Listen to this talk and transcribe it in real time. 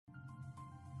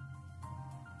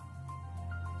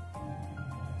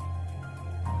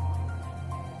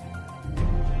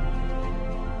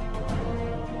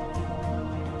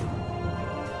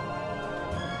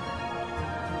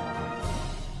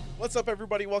What's up,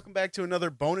 everybody? Welcome back to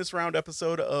another bonus round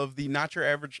episode of the Not Your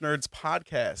Average Nerds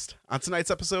podcast. On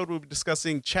tonight's episode, we'll be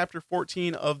discussing Chapter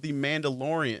 14 of The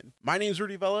Mandalorian. My name's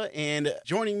Rudy Vela, and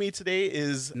joining me today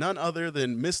is none other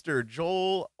than Mr.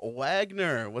 Joel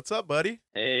Wagner. What's up, buddy?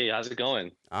 Hey, how's it going?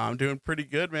 I'm doing pretty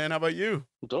good, man. How about you?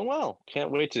 I'm doing well.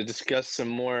 Can't wait to discuss some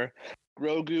more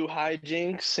Grogu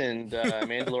hijinks and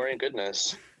Mandalorian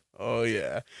goodness. Oh,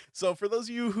 yeah. So for those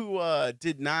of you who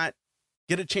did not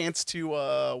get a chance to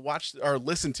watch or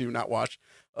listen to, not watch,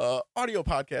 audio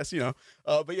podcast,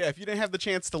 but yeah, if you didn't have the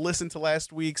chance to listen to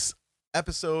last week's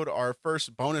episode, our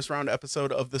first bonus round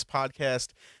episode of this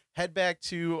podcast, head back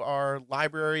to our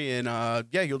library and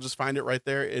you'll just find it right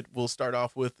there. It will start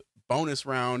off with bonus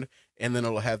round and then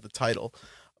it'll have the title.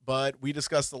 But we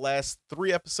discussed the last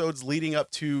 3 episodes leading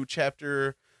up to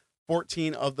chapter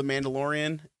 14 of The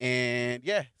Mandalorian, and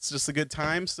yeah, it's just a good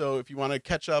time. So if you want to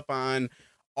catch up on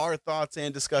our thoughts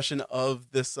and discussion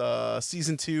of this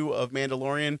season 2 of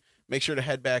Mandalorian, make sure to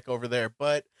head back over there.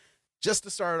 But just to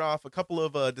start off, a couple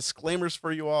of disclaimers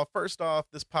for you all. First off,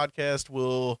 this podcast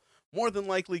will more than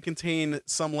likely contain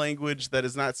some language that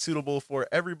is not suitable for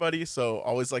everybody, so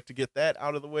always like to get that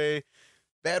out of the way.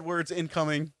 Bad words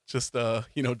incoming, just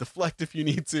deflect if you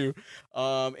need to.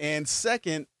 And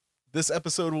second, this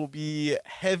episode will be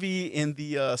heavy in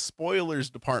the spoilers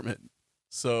department.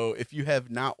 So if you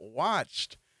have not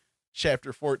watched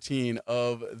Chapter 14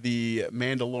 of The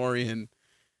Mandalorian,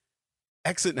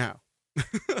 exit now.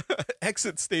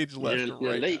 Exit stage left.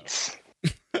 You're late.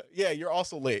 Yeah, you're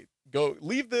also late. Go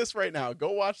leave this right now.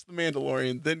 Go watch The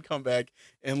Mandalorian, then come back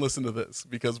and listen to this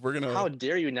because we're gonna. How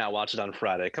dare you not watch it on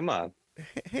Friday? Come on.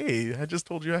 Hey, I just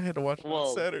told you I had to watch it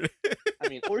on Saturday.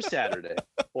 Or Saturday.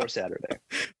 Or Saturday.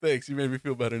 Thanks. You made me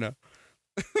feel better now.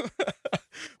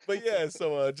 But yeah,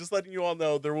 so just letting you all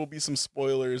know, there will be some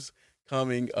spoilers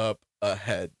coming up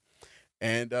ahead.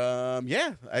 And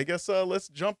I guess let's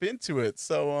jump into it.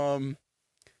 So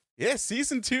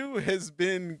season 2 has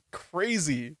been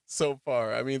crazy so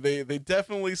far. I mean, they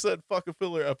definitely said fuck a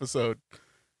filler episode.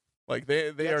 Like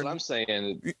they That's are. what I'm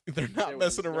saying. They're not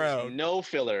messing around. No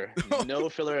filler. No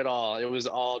filler at all. It was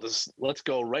all just, let's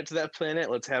go right to that planet.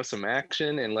 Let's have some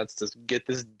action and let's just get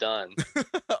this done.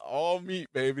 All meat,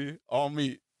 baby. All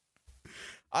meat.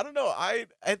 I don't know.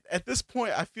 At this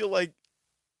point, I feel like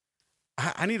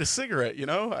I need a cigarette,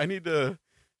 I need to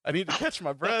catch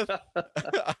my breath.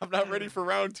 I'm not ready for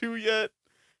round 2 yet.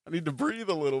 I need to breathe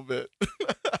a little bit.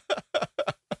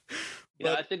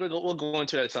 Yeah, I think we'll go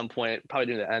into it at some point, probably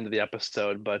near the end of the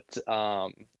episode. But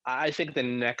I think the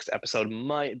next episode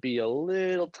might be a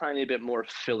little tiny bit more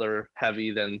filler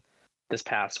heavy than this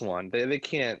past one. They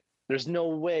can't. There's no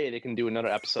way they can do another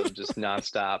episode of just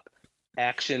nonstop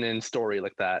action and story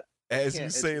like that. As you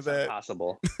say that,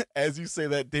 possible. As you say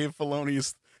that, Dave Filoni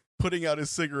is putting out his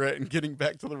cigarette and getting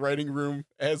back to the writing room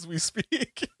as we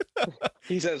speak.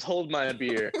 He says, "Hold my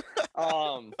beer."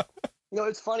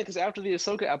 It's funny because after the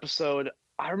Ahsoka episode,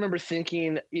 I remember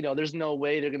thinking, there's no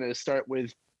way they're going to start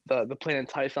with the planet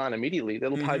Tython immediately.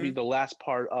 That'll probably be the last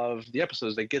part of the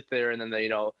episodes. They get there, and then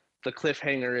the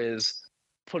cliffhanger is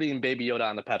putting Baby Yoda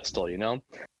on the pedestal,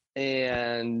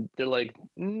 And they're like,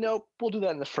 nope, we'll do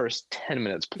that in the first 10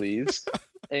 minutes, please.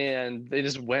 And they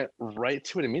just went right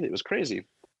to it immediately. It was crazy.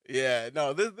 Yeah,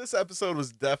 no, this episode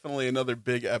was definitely another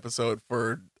big episode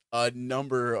for a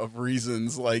number of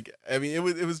reasons. Like, I mean,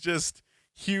 it was just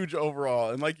huge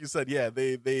overall. And like you said, yeah,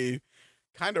 they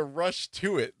kind of rushed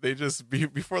to it. They just,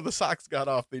 before the socks got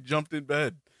off, they jumped in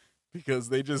bed because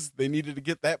they needed to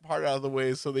get that part out of the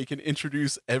way so they can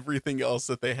introduce everything else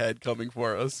that they had coming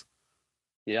for us.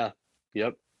 Yeah.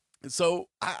 Yep. So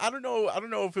I don't know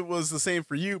if it was the same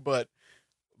for you, but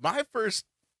my first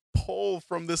pull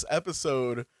from this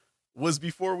episode was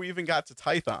before we even got to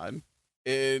Tython.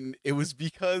 And it was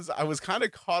because I was kind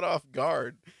of caught off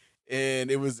guard, and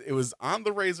it was on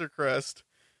the Razor Crest.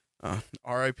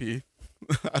 R.I.P.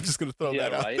 I'm just gonna throw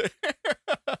that out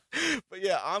there. But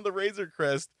yeah, on the Razor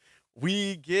Crest,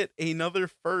 we get another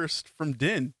first from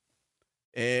Din,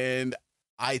 and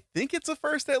I think it's a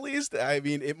first at least. I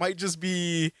mean, it might just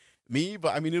be me,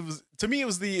 but I mean, it was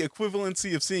the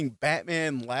equivalency of seeing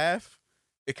Batman laugh.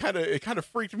 It kind of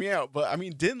freaked me out, but I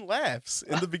mean, Din laughs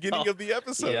in the beginning of the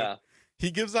episode. Yeah. He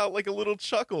gives out like a little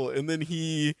chuckle, and then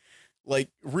he like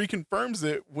reconfirms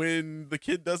it when the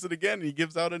kid does it again. And he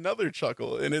gives out another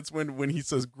chuckle, and it's when he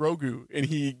says Grogu and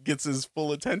he gets his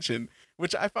full attention,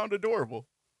 which I found adorable.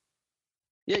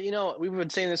 Yeah, we've been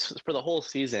saying this for the whole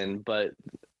season, but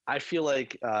I feel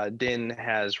like Din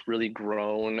has really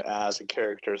grown as a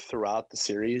character throughout the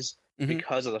series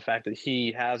because of the fact that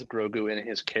he has Grogu in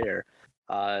his care.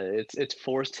 It's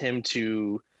forced him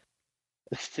to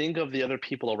think of the other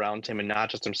people around him and not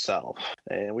just himself.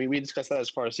 And we discussed that as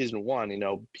far as season one. You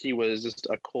know, he was just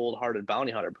a cold-hearted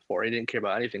bounty hunter before. He didn't care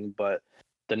about anything but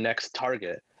the next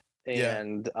target. Yeah.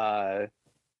 And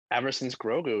ever since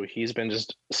Grogu, he's been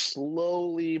just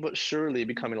slowly but surely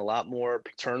becoming a lot more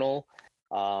paternal,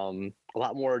 a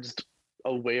lot more just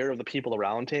aware of the people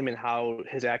around him and how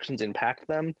his actions impact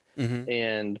them. Mm-hmm.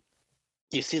 And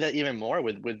you see that even more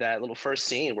with that little first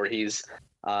scene where he's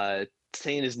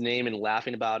saying his name and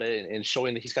laughing about it and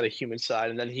showing that he's got a human side,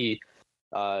 and then he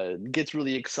gets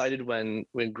really excited when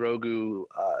Grogu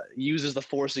uses the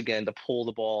Force again to pull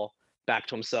the ball back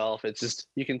to himself. It's just,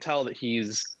 you can tell that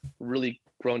he's really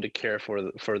grown to care for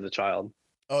the child.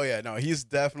 Oh yeah, no, he's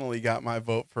definitely got my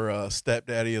vote for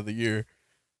stepdaddy of the year.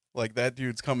 Like, that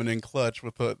dude's coming in clutch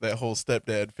with that whole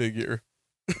stepdad figure.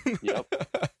 Yep.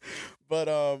 But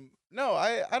no,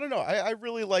 I don't know. I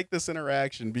really like this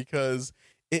interaction because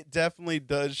it definitely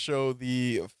does show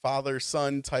the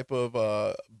father-son type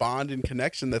of bond and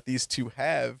connection that these two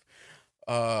have.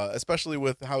 Especially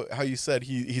with how you said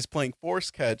he's playing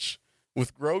force catch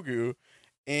with Grogu,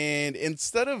 and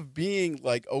instead of being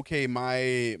like, okay,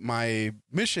 my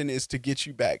mission is to get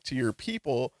you back to your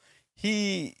people,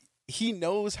 he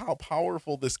knows how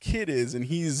powerful this kid is, and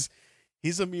he's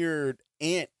a mere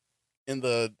ant in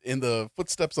the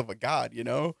footsteps of a god, you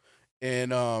know?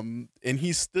 And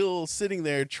he's still sitting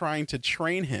there trying to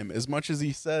train him. As much as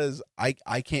he says,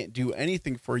 I can't do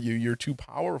anything for you, you're too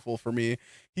powerful for me,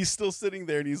 he's still sitting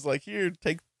there and he's like, here,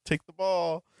 take the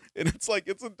ball. And it's like,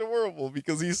 it's adorable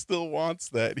because he still wants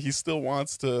that. He still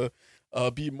wants to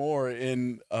be more.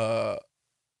 In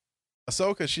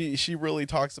Ahsoka, she really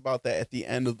talks about that at the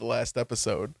end of the last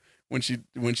episode when she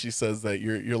says that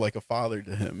you're like a father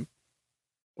to him,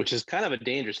 which is kind of a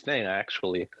dangerous thing,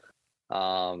 actually.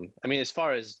 I mean, as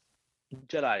far as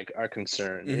Jedi are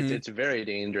concerned, Mhm. it's very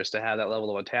dangerous to have that level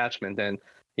of attachment. And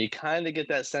you kind of get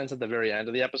that sense at the very end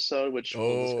of the episode, which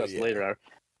we'll discuss yeah. later.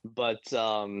 But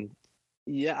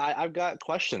yeah, I've got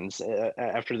questions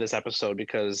after this episode,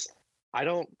 because I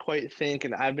don't quite think,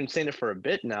 and I've been saying it for a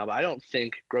bit now, but I don't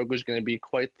think Grogu's going to be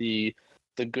quite the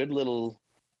good little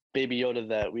baby Yoda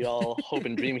that we all hope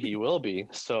and dream he will be.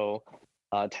 So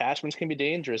attachments can be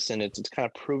dangerous, and it's kind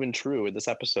of proven true with this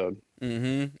episode.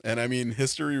 Mm-hmm. And I mean,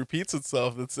 history repeats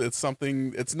itself. It's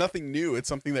something. It's nothing new. It's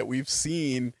something that we've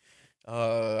seen.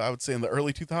 I would say in the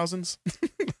early 2000s.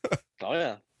 Oh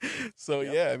yeah. So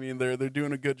Yep. yeah, I mean, they're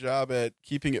doing a good job at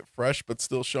keeping it fresh, but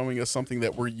still showing us something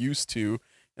that we're used to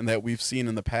and that we've seen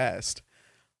in the past.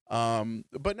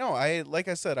 But no, like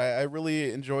I said, I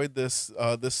really enjoyed this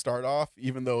start off,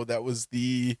 even though that was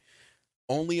the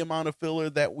only amount of filler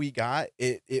that we got.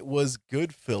 It was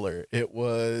good filler. It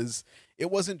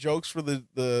wasn't jokes for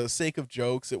the sake of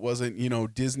jokes. It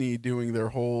wasn't, Disney doing their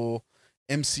whole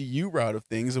MCU route of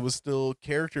things. It was still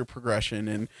character progression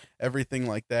and everything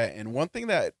like that. And one thing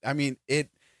that, I mean, it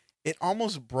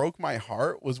almost broke my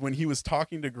heart was when he was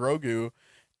talking to Grogu,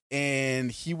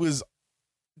 and he was,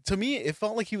 to me, it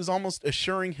felt like he was almost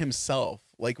assuring himself,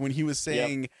 like when he was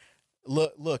saying,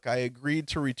 look, I agreed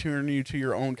to return you to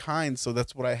your own kind, so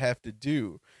that's what I have to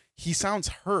do. He sounds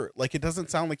hurt. Like, it doesn't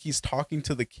sound like he's talking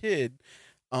to the kid,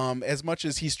 as much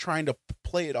as he's trying to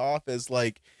play it off as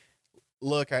like,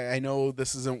 look, I know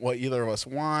this isn't what either of us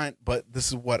want, but this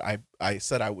is what I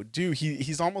said I would do.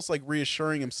 He's almost like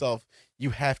reassuring himself,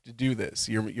 you have to do this.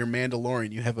 You're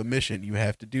Mandalorian. You have a mission. You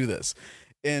have to do this.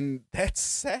 And that's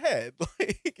sad.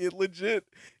 Like,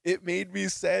 it made me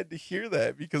sad to hear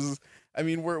that, because I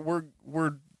mean,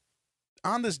 we're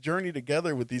on this journey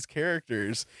together with these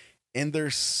characters, and they're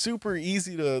super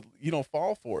easy to,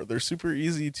 fall for. They're super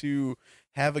easy to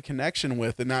have a connection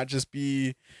with and not just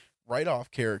be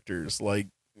write-off characters. Like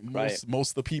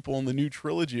most of the people in the new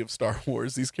trilogy of Star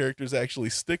Wars, these characters actually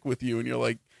stick with you, and you're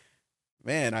like,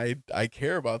 man, I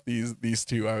care about these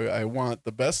two. I want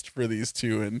the best for these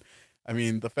two. And I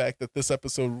mean, the fact that this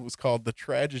episode was called The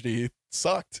Tragedy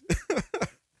sucked.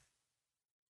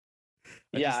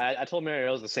 I told Mary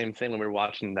Rose the same thing when we were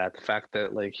watching that. The fact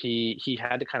that like he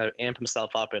had to kind of amp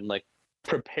himself up and like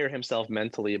prepare himself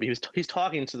mentally. But he's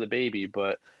talking to the baby,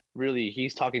 but really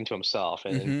he's talking to himself,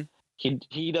 and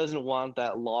he doesn't want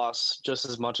that loss just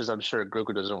as much as I'm sure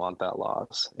Grogu doesn't want that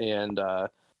loss. And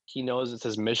he knows it's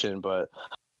his mission, but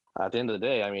at the end of the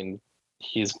day, I mean,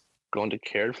 he's going to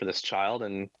care for this child,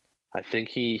 and I think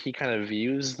he kind of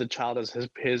views the child as his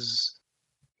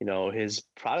his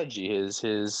prodigy,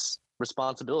 his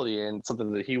responsibility, and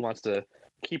something that he wants to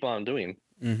keep on doing.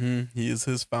 He is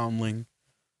his foundling.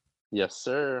 Yes,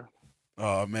 sir.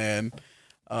 Oh man.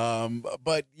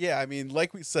 But yeah, I mean,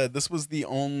 like we said, this was the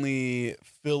only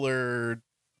filler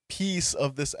piece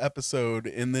of this episode,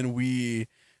 and then we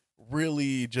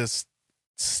really just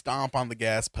stomp on the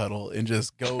gas pedal and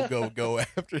just go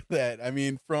after that. I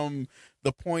mean, from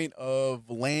the point of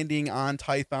landing on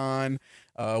Tython,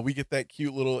 we get that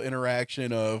cute little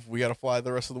interaction of we got to fly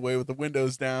the rest of the way with the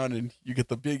windows down, and you get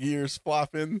the big ears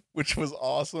flopping, which was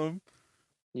awesome.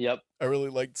 Yep. I really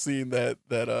liked seeing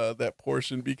that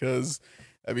portion because,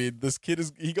 I mean, this kid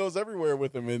he goes everywhere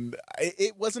with him, and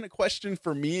it wasn't a question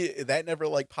for me. That never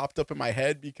like popped up in my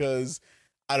head because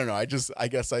I don't know. I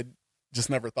guess I just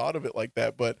never thought of it like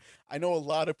that. But I know a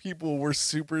lot of people were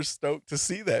super stoked to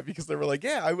see that because they were like,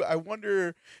 yeah, I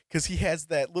wonder, because he has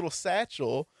that little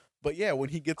satchel. But yeah, when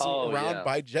he gets around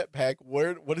by Jetpack,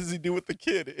 what does he do with the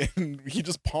kid? And he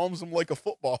just palms him like a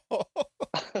football.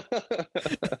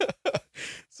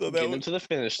 So that get him to the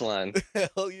finish line.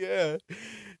 Hell yeah.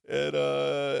 And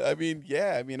I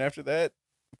mean, after that,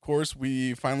 of course,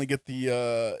 we finally get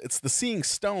it's the Seeing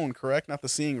Stone, correct? Not the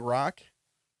Seeing Rock.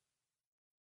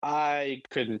 I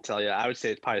couldn't tell you. I would say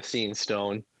it's probably Seeing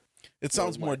Stone. It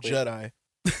sounds more Jedi.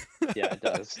 Yeah, it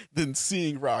does. Than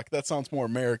Seeing Rock. That sounds more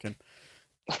American.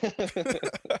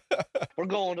 We're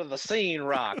going to the Seeing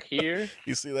Rock here.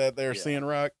 You see that there, yeah. Seeing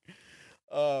Rock.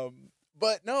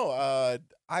 But no,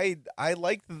 I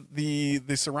like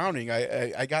the surrounding.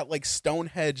 I got like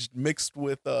Stonehenge mixed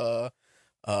with Luke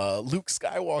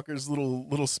Skywalker's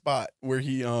little spot where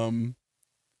he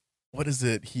what is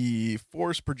it? He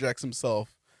force projects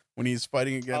himself when he's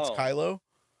fighting against Kylo.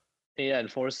 Yeah, and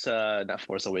not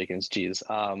Force Awakens. Geez,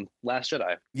 Last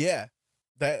Jedi. Yeah,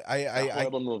 that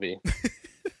horrible movie.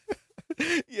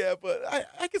 Yeah, but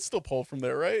I could still pull from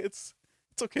there, right? It's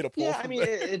okay to pull. Yeah, from I mean,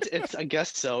 it's I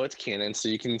guess so. It's canon, so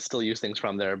you can still use things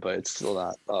from there, but it's still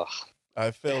not. Ugh.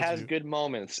 It has good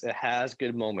moments. It has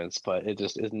good moments, but it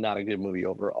just is not a good movie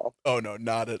overall. Oh no,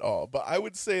 not at all. But I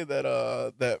would say that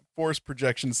that force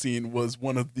projection scene was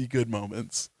one of the good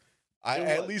moments.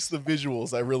 At least the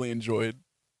visuals I really enjoyed.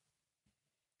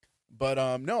 But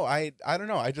no, I don't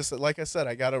know. I just, like I said,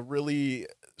 I got a really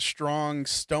strong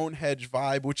Stonehenge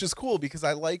vibe, which is cool because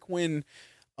I like when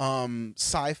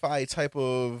sci-fi type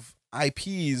of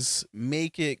IPs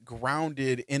make it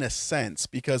grounded in a sense,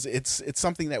 because it's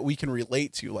something that we can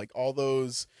relate to, like all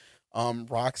those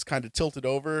rocks kind of tilted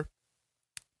over.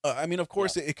 I mean, of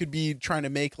course, it could be trying to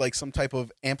make like some type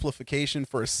of amplification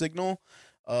for a signal,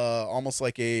 almost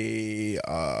like a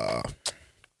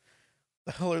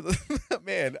the hell are the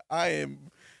man, I am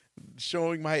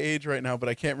showing my age right now, but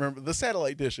I can't remember the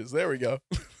satellite dishes. There we go.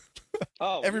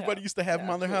 Everybody used to have them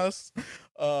on their house.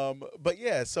 But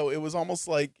yeah, so it was almost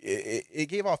like it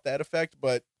gave off that effect.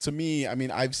 But to me, I mean,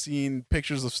 I've seen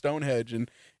pictures of Stonehenge and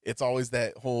it's always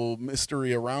that whole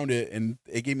mystery around it. And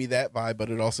it gave me that vibe, but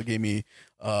it also gave me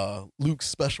Luke's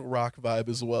special rock vibe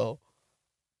as well.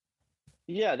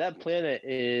 Yeah, that planet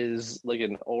is like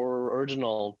an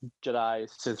original Jedi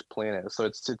Sith planet. So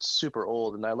it's super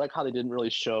old. And I like how they didn't really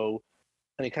show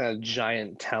any kind of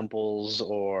giant temples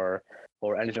or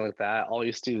anything like that. All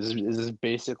you see is this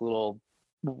basic little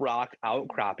rock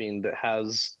outcropping that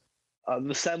has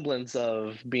the semblance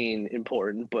of being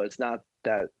important, but it's not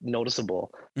that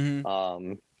noticeable.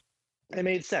 Mm-hmm. It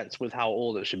made sense with how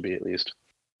old it should be, at least.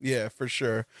 Yeah, for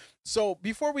sure. So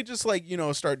before we just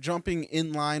start jumping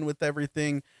in line with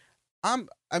everything, I'm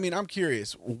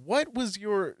curious, what was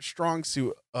your strong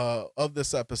suit of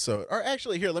this episode? Or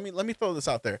actually, here, let me throw this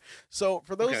out there. So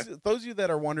for those of you that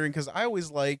are wondering, because I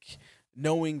always like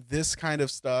knowing this kind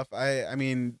of stuff. I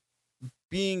mean,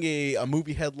 being a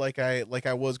movie head like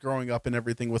I was growing up and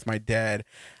everything with my dad,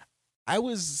 I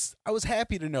was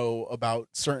happy to know about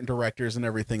certain directors and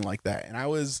everything like that. And I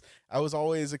was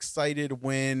always excited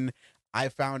when I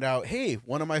found out, hey,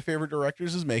 one of my favorite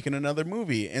directors is making another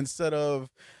movie, instead of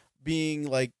being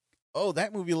like, oh,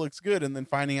 that movie looks good, and then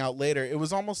finding out later. It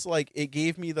was almost like it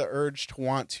gave me the urge to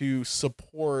want to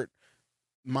support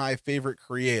my favorite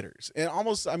creators. And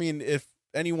almost, I mean, if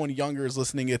anyone younger is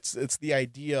listening, it's the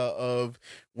idea of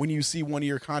when you see one of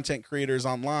your content creators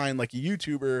online, like a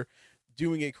YouTuber,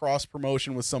 doing a cross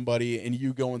promotion with somebody, and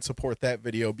you go and support that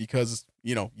video because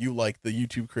you like the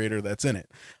YouTube creator that's in it.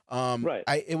 Right.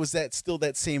 It was still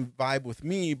that same vibe with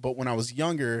me, but when I was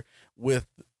younger, with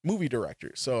movie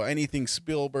directors. So anything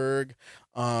Spielberg,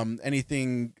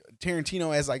 anything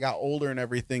Tarantino, as I got older and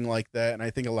everything like that. And I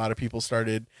think a lot of people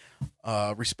started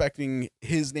respecting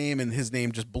his name, and his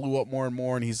name just blew up more and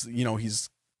more. And he's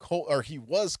Colt, or he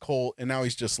was Colt, and now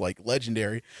he's just like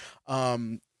legendary.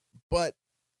 But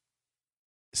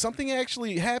something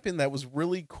actually happened that was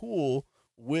really cool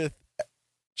with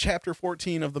chapter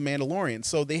 14 of The Mandalorian.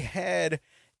 So they had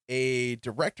a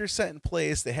director set in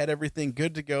place. They had everything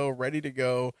good to go, ready to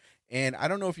go. And I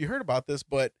don't know if you heard about this,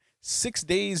 but 6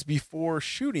 days before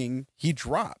shooting, he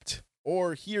dropped,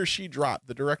 or he or she dropped,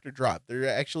 the director dropped. They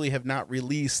actually have not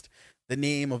released the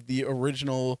name of the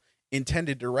original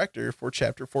intended director for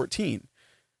Chapter 14.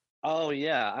 Oh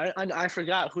yeah, I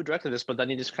forgot who directed this, but then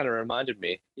you just kind of reminded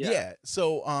me. Yeah.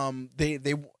 So they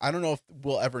I don't know if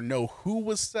we'll ever know who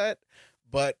was set,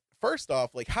 but first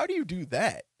off, like, how do you do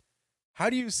that?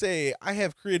 How do you say I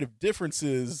have creative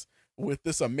differences with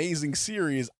this amazing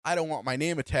series? I don't want my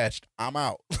name attached. I'm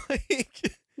out.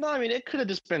 Like, No, I mean it could have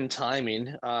just been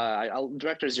timing.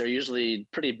 Directors are usually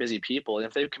pretty busy people, and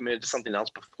if they've committed to something else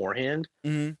beforehand,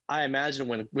 mhm. I imagine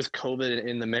when with COVID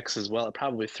in the mix as well, it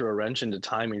probably threw a wrench into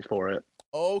timing for it.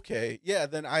 Okay. Yeah,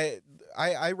 then I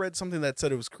read something that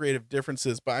said it was creative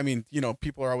differences, but I mean,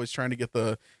 people are always trying to get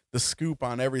the scoop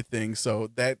on everything, so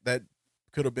that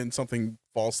could have been something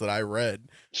false that I read.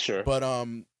 Sure. But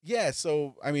yeah,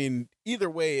 so I mean, either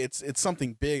way, it's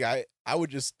something big. I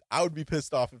would be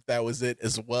pissed off if that was it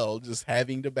as well, just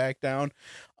having to back down.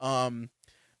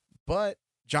 But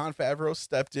Jon Favreau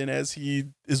stepped in, as he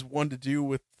is one to do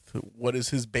with what is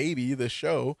his baby, the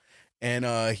show, and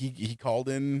he called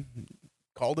in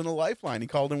a lifeline. He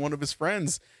called in one of his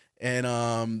friends, and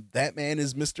that man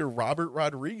is Mr. Robert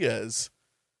Rodriguez.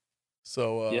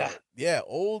 So yeah,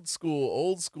 old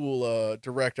school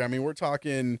director. I mean, we're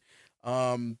talking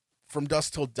From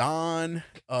Dusk Till Dawn,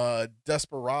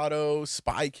 Desperado,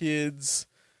 Spy Kids.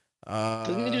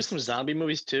 Doesn't he do some zombie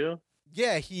movies too?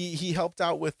 Yeah, he helped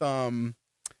out with the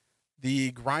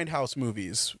Grindhouse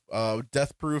movies,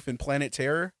 Death Proof and Planet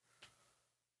Terror.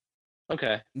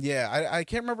 Okay. Yeah, I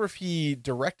can't remember if he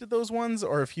directed those ones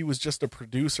or if he was just a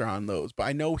producer on those, but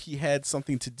I know he had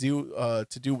something to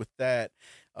do with that.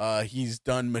 He's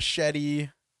done Machete,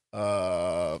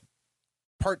 Part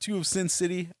 2 of Sin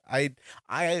City. I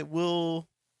will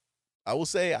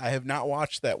say I have not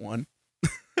watched that one.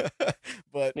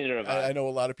 But I know a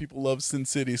lot of people love Sin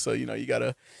City, so you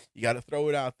gotta throw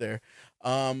it out there.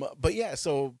 But yeah,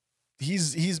 so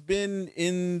he's been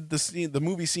in the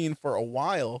movie scene for a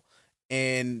while,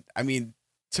 and I mean,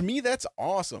 to me that's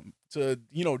awesome to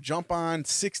jump on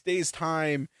 6 days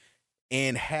time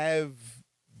and have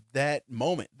that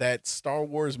moment, that Star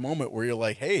Wars moment where you're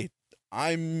like, hey,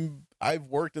 I've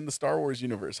worked in the Star Wars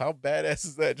universe. How badass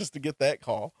is that, just to get that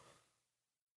call?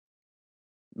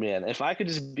 Man, if I could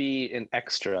just be an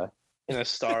extra in a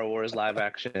Star Wars live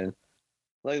action,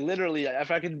 like literally,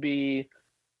 if I could be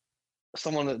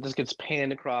someone that just gets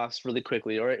panned across really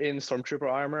quickly or in Stormtrooper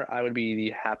armor, I would be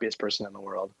the happiest person in the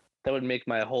world. That would make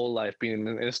my whole life being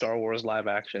in a Star Wars live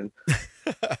action.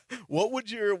 What would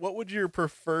your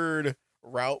preferred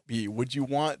route be? Would you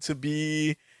want to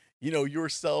be,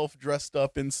 yourself dressed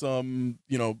up in some,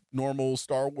 normal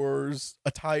Star Wars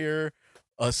attire,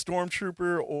 a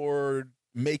stormtrooper, or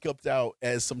makeuped out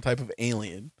as some type of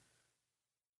alien?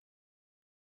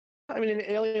 I mean, an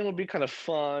alien would be kind of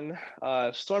fun.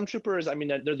 Stormtroopers, I mean,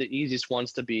 they're the easiest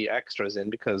ones to be extras in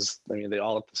because, I mean, they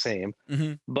all look the same.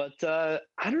 Mm-hmm. But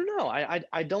I don't know.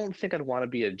 I don't think I'd want to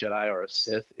be a Jedi or a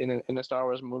Sith in a Star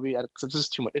Wars movie. It's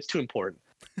just too much. It's too important.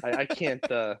 I can't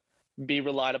be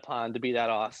relied upon to be that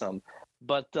awesome.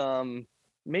 But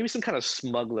maybe some kind of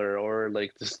smuggler or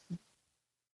like this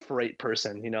freight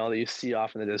person, that you see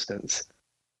off in the distance.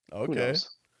 Okay.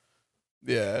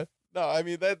 Yeah. No, I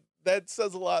mean, that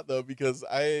says a lot though, because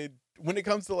when it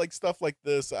comes to like stuff like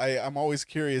this, I'm always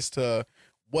curious to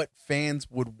what fans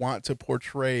would want to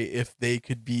portray if they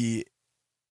could be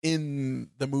in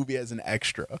the movie as an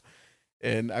extra.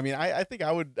 And I mean, I think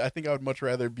I would much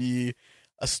rather be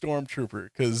a stormtrooper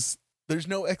because there's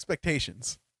no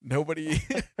expectations. Nobody's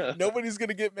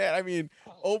gonna get mad. I mean,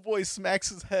 old boy smacks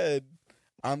his head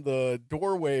on the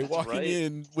doorway walking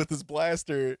in with his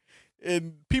blaster,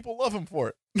 and people love him for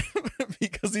it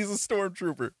because he's a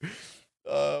stormtrooper.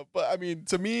 But I mean,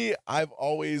 to me, I've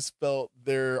always felt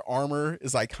their armor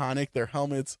is iconic. Their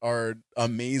helmets are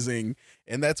amazing.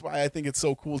 And that's why I think it's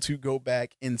so cool to go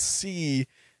back and see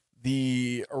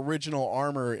the original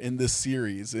armor in this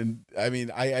series. And I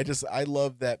mean, I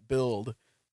love that build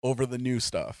over the new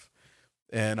stuff.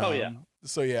 And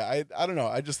so yeah, I don't know.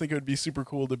 I just think it would be super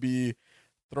cool to be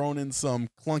thrown in some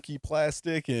clunky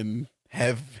plastic and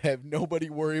have nobody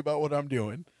worry about what I'm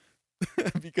doing.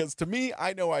 Because to me,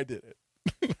 I know I did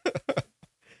it.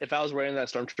 If I was wearing that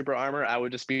stormtrooper armor, I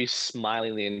would just be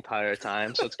smiling the entire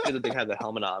time. So it's good that they have the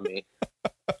helmet on me.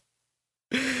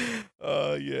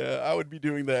 Yeah, I would be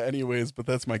doing that anyways, but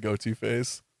that's my go-to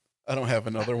face. I don't have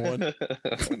another one.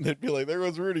 They'd be like, there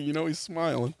goes Rudy, he's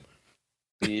smiling.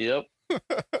 Yep.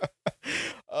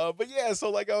 But yeah, so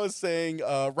like I was saying,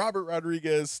 Robert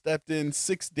Rodriguez stepped in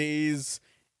 6 days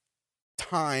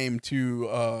time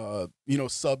to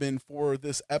sub in for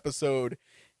this episode,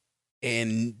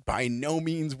 and by no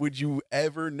means would you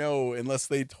ever know unless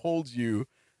they told you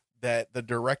that the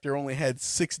director only had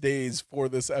 6 days for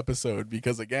this episode,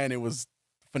 because again, it was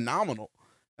phenomenal.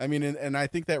 I mean, and I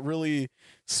think that really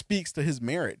speaks to his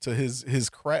merit, to his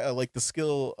craft, like the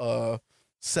skill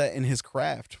set in his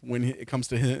craft when it comes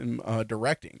to him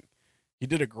directing. He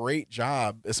did a great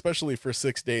job, especially for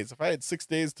 6 days. If I had 6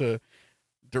 days to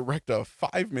direct a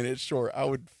 5-minute short, I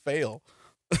would fail.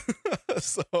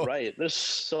 So Right. There's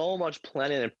so much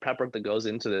planning and prep work that goes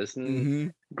into this.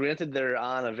 And granted, they're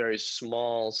on a very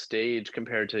small stage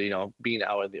compared to, being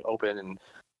out in the open and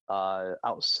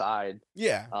outside.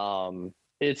 yeah,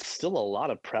 It's still a lot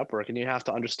of prep work, and you have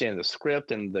to understand the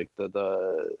script and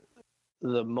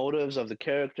the motives of the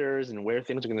characters and where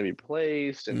things are going to be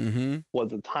placed and what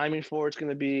the timing for it's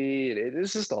going to be.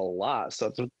 It's just a lot.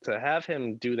 So to have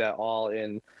him do that all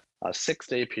in a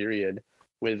 6-day period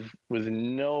with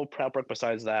no prep work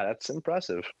besides that's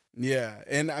impressive. Yeah,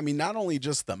 and I mean, not only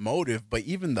just the motive, but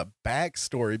even the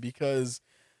backstory, because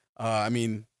I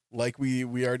mean, like we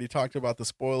already talked about the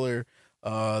spoiler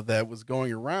that was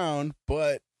going around,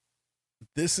 but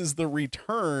this is the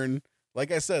return. Like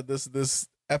I said, this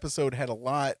episode had a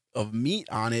lot of meat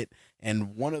on it,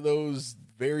 and one of those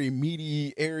very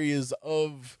meaty areas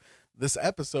of this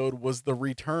episode was the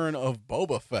return of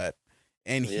Boba Fett.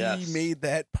 And he made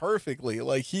that perfectly.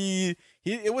 Like he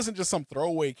it wasn't just some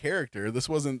throwaway character. This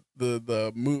wasn't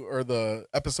the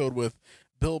episode with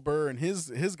Bill Burr and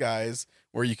his guys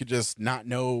where you could just not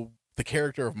know the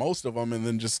character of most of them and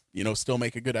then just, still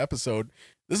make a good episode.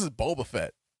 This is Boba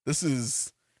Fett. This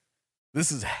is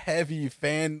heavy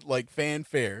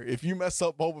fanfare. If you mess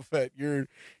up Boba Fett, you're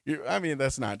I mean,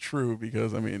 that's not true,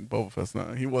 because I mean, Boba Fett's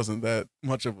he wasn't that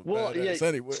much of a badass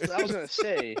anyway. I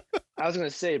was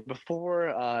gonna say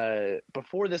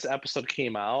before this episode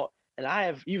came out,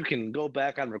 and you can go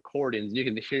back on recordings, you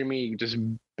can hear me just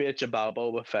bitch about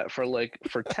Boba Fett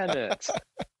for 10 minutes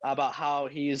about how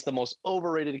he's the most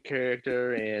overrated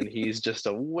character and he's just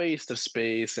a waste of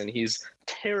space and he's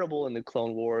terrible in the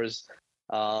Clone Wars.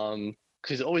 Because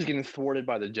he's always getting thwarted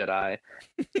by the Jedi.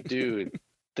 Dude,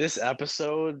 this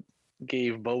episode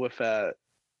gave Boba Fett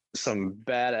some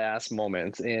badass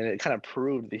moments, and it kind of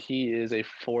proved that he is a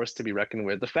force to be reckoned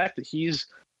with. The fact that he's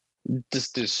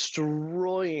just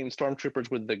destroying stormtroopers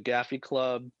with the Gaffy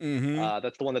Club,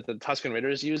 that's the one that the Tusken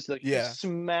Raiders used. He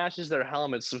smashes their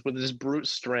helmets with his brute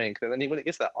strength, and then when he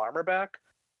gets that armor back,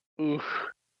 oof.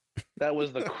 That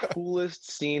was the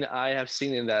coolest scene I have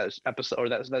seen in that episode or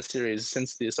that series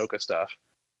since the Ahsoka stuff.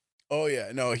 Oh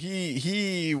yeah, no,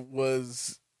 he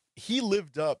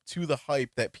lived up to the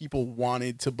hype that people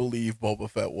wanted to believe Boba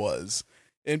Fett was.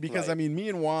 And because I mean, me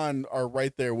and Juan are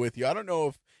right there with you. I don't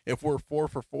know if we're 4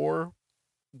 for 4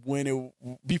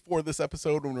 before this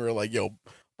episode when we were like, yo,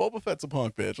 Boba Fett's a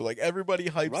punk bitch. Like, everybody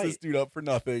hypes this dude up for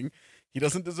nothing. He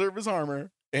doesn't deserve his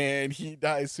armor, and he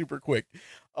dies super quick.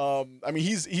 I mean,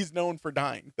 he's known for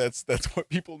dying. That's what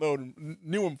people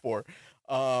knew him for.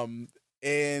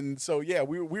 And so yeah,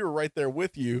 we were right there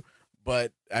with you.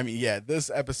 But I mean, yeah, this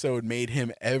episode made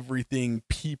him everything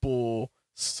people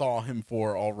saw him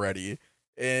for already.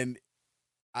 And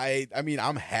I mean,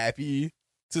 I'm happy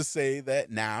to say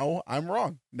that now I'm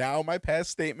wrong. Now my past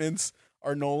statements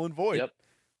are null and void. Yep.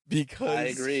 Because I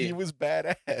agree. He was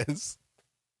badass.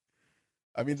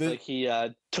 I mean, like he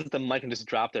took the mic and just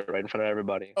dropped it right in front of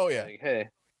everybody. Oh yeah. Like, hey,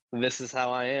 this is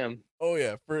how I am. Oh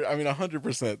yeah.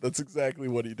 100%. That's exactly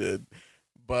what he did.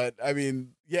 But I mean,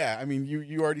 yeah, I mean,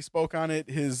 you already spoke on it.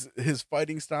 His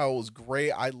fighting style was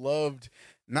great. I loved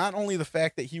not only the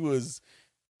fact that he was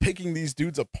picking these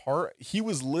dudes apart, he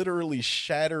was literally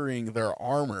shattering their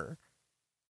armor.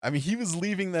 I mean, he was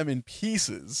leaving them in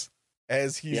pieces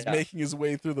as he's making his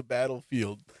way through the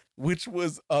battlefield, which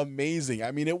was amazing.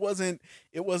 I mean, it wasn't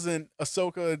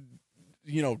Ahsoka,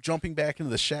 jumping back into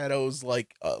the shadows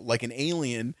like an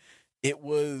alien. It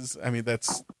was, I mean,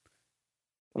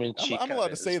 I'm allowed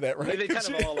to say that, right? They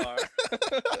kind of all are.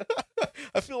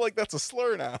 I feel like that's a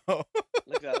slur now.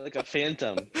 like a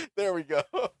phantom. There we go.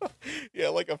 Yeah,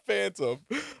 like a phantom.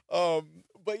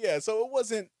 But yeah, so it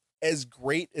wasn't as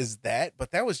great as that,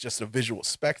 but that was just a visual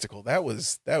spectacle. That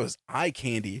was eye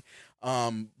candy.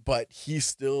 But he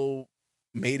still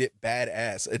made it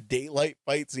badass. A daylight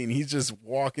fight scene. He's just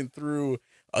walking through,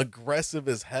 aggressive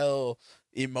as hell,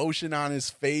 emotion on his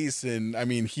face, and I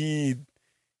mean, he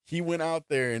went out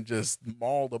there and just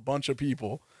mauled a bunch of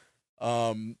people.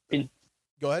 Go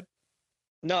ahead.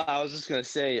 No, I was just gonna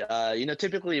say,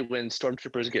 typically when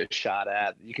stormtroopers get shot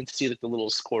at, you can see like the little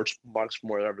scorch marks from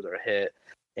wherever they're hit.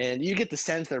 And you get the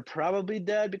sense they're probably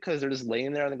dead because they're just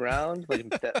laying there on the ground. Like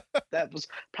that was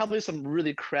probably some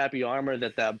really crappy armor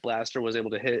that blaster was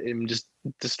able to hit and just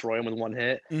destroy him with one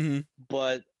hit. Mm-hmm.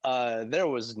 But there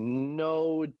was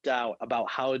no doubt about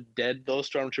how dead those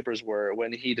stormtroopers were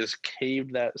when he just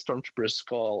caved that stormtrooper's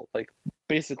skull, like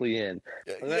basically in.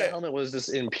 That helmet was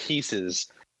just in pieces.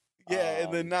 Yeah,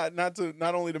 and then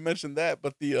not only to mention that,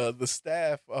 but the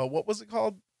staff. What was it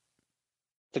called?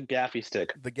 The gaffy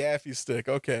stick. The gaffy stick.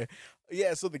 Okay.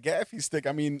 Yeah, so the gaffy stick,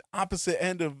 I mean, opposite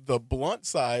end of the blunt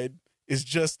side is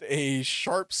just a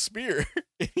sharp spear.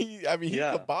 He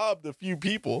kabobbed a few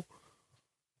people.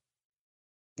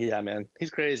 Yeah, man. He's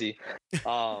crazy.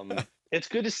 It's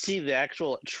good to see the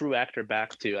actual true actor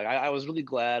back too. Like I was really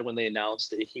glad when they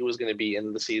announced that he was going to be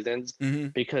in the seasons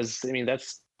because I mean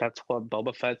that's what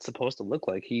Boba Fett's supposed to look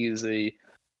like. He is a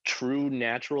true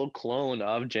natural clone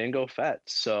of Jango Fett.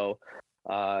 So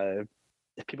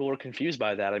if people were confused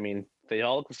by that, I mean, they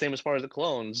all look the same as far as the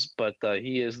clones, but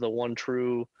he is the one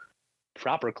true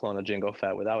proper clone of Jango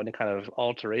Fett without any kind of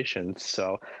alterations.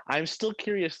 So I'm still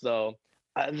curious though.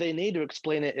 They need to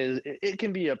explain it. It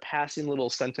can be a passing little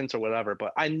sentence or whatever,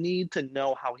 but I need to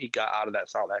know how he got out of that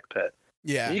Sarlacc pit.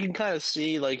 Yeah, you can kind of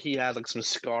see like he has like some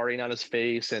scarring on his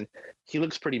face, and he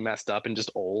looks pretty messed up and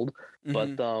just old.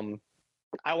 But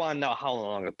I want to know how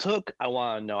long it took. I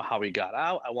want to know how he got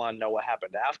out. I want to know what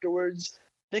happened afterwards.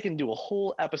 They can do a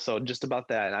whole episode just about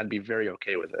that, and I'd be very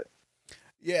okay with it.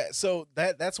 Yeah, so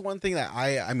that's one thing that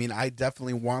I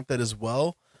definitely want that as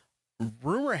well.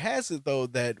 Rumor has it though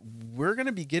that we're going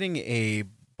to be getting a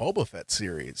Boba Fett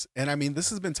series, and I mean this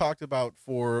has been talked about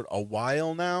for a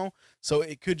while now. So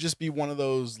it could just be one of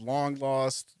those long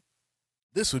lost.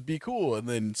 This would be cool, and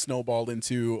then snowballed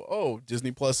into, oh,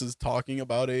 Disney Plus is talking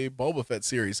about a Boba Fett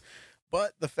series.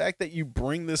 But the fact that you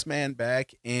bring this man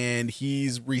back and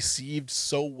he's received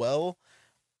so well,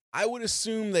 I would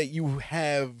assume that you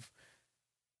have,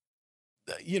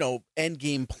 end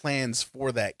game plans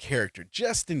for that character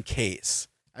just in case.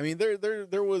 I mean,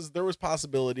 there was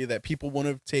possibility that people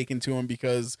wouldn't have taken to him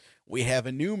because we have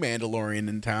a new Mandalorian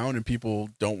in town and people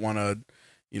don't want to,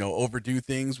 overdo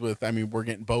things with, I mean, we're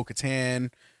getting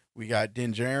Bo-Katan, we got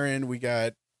Din Djarin, we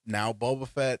got now Boba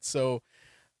Fett. So,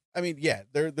 I mean, yeah,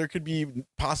 there could be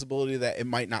possibility that it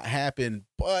might not happen,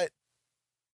 but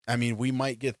I mean, we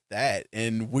might get that.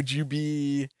 And would you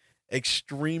be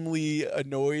extremely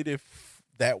annoyed if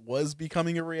that was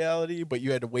becoming a reality, but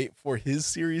you had to wait for his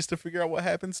series to figure out what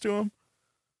happens to him?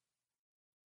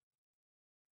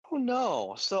 Oh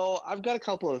no. So I've got a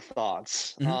couple of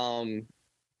thoughts.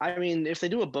 I mean, if they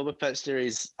do a Boba Fett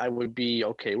series, I would be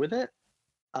okay with it.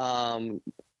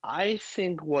 I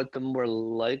think what the more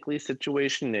likely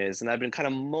situation is, and I've been kind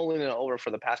of mulling it over for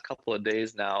the past couple of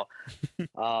days now,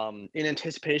 in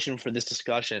anticipation for this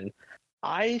discussion,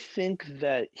 I think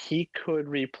that he could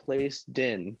replace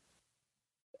Din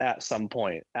at some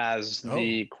point as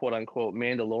the quote unquote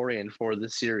Mandalorian for the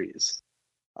series.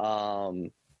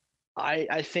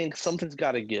 I think something's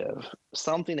got to give.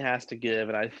 Something has to give,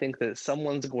 and I think that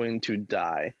someone's going to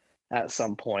die at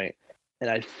some point, and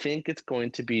I think it's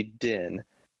going to be Din,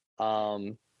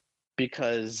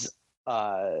 because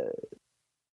sorry,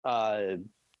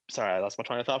 I lost my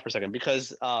train of thought for a second.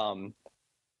 Because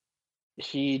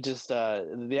he just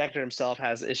the actor himself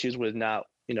has issues with not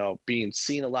being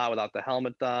seen a lot without the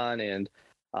helmet on, and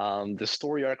the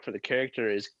story arc for the character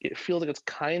it feels like it's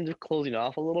kind of closing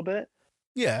off a little bit.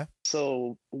 Yeah.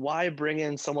 So why bring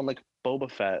in someone like Boba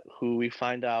Fett, who we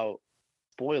find out,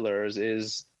 spoilers,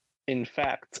 is in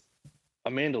fact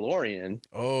a Mandalorian?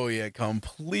 Oh yeah,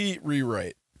 complete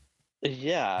rewrite.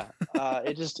 Yeah,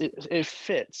 it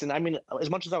fits, and I mean, as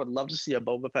much as I would love to see a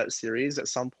Boba Fett series at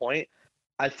some point,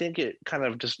 I think it kind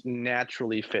of just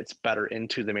naturally fits better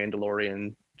into the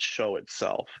Mandalorian show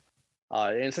itself.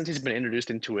 And since he's been introduced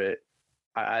into it,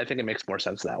 I think it makes more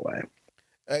sense that way.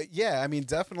 Yeah, I mean,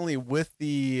 definitely with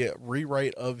the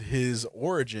rewrite of his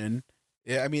origin,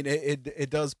 I mean, it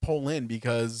does pull in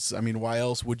because, I mean, why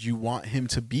else would you want him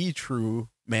to be true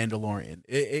Mandalorian?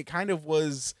 It kind of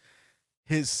was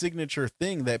his signature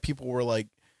thing that people were like,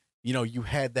 you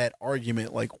had that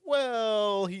argument like,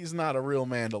 well, he's not a real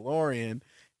Mandalorian.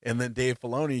 And then Dave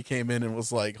Filoni came in and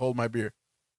was like, hold my beer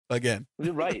again.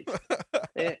 You're right.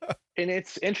 And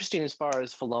it's interesting as far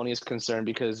as Filoni is concerned,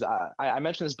 because I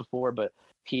mentioned this before, but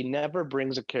he never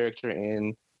brings a character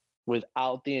in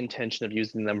without the intention of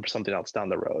using them for something else down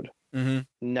the road.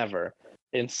 Never.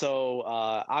 And so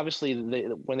obviously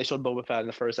when they showed Boba Fett in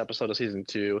the first episode of season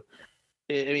 2,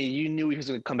 I mean, you knew he was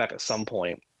going to come back at some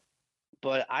point,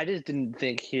 but I just didn't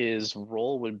think his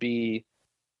role would be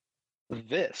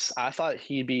this. I thought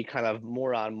he'd be kind of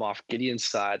more on Moff Gideon's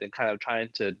side and kind of trying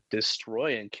to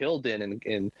destroy and kill Din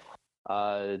and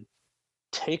uh,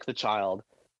 take the child.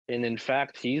 And in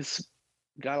fact, he's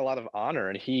got a lot of honor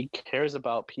and he cares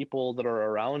about people that are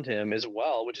around him as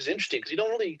well, which is interesting because you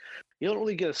don't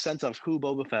really get a sense of who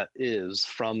Boba Fett is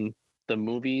from the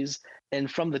movies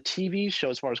and from the TV show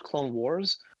as far as Clone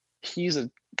Wars. He's a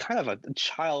kind of a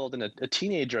child and a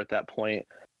teenager at that point.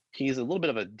 He's a little bit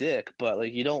of a dick, but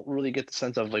like you don't really get the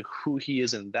sense of like who he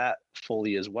is in that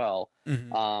fully as well.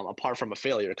 Mm-hmm. Apart from a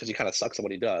failure because he kind of sucks at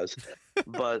what he does.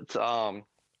 But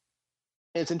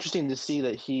it's interesting to see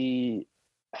that he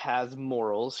has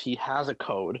morals. He has a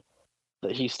code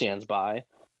that he stands by,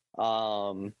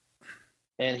 and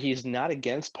he's not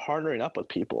against partnering up with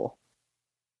people.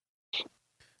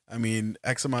 I mean,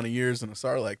 X amount of years in a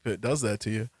Sarlacc pit does that to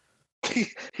you.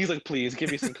 He's like, please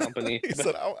give me some company. He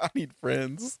said, I need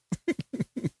friends.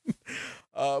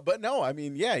 But no, I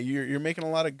mean, yeah, you're making a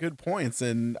lot of good points,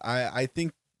 and I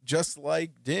think just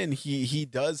like Din, he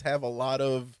does have a lot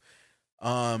of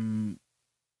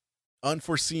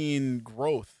unforeseen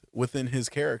growth within his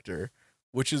character,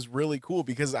 which is really cool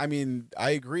because I mean, I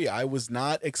agree. I was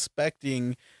not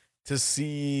expecting to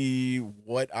see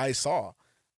what I saw.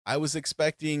 I was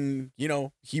expecting,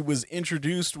 he was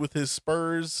introduced with his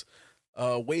spurs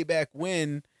way back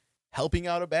when, helping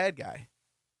out a bad guy,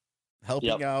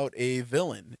 helping out a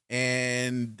villain.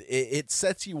 And it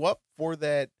sets you up for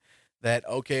that,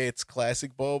 okay, it's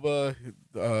classic Boba.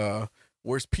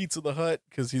 Where's Pizza the Hut?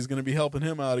 Because he's going to be helping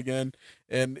him out again.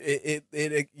 And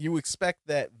you expect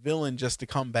that villain just to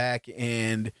come back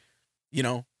and,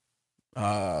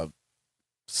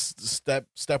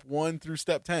 step 1 through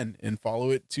step 10 and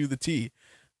follow it to the T.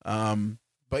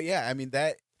 But yeah, I mean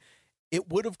that it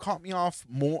would have caught me off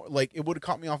more. Like it would have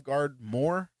caught me off guard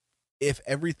more if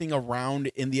everything around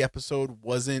in the episode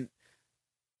wasn't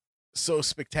so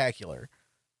spectacular.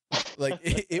 Like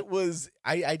it was,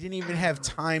 I didn't even have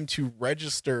time to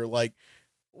register like,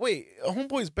 wait,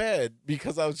 homeboy's bad,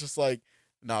 because I was just like,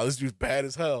 nah, this dude's bad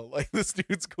as hell. Like this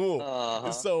dude's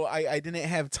cool. So I didn't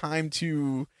have time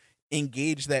to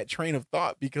engage that train of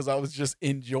thought because I was just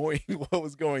enjoying what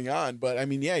was going on. But I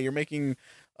mean, yeah, you're making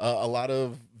a lot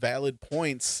of valid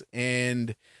points.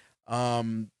 And I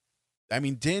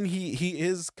mean, Din, he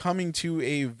is coming to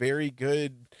a very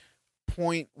good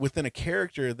point within a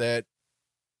character that,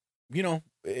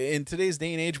 in today's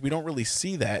day and age, we don't really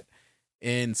see that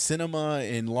in cinema,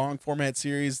 in long format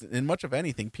series, in much of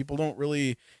anything. People don't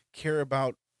really care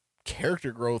about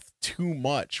character growth too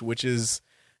much, which is,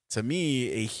 to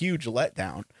me, a huge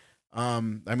letdown. I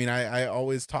mean, I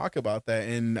always talk about that,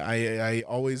 and I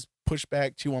always push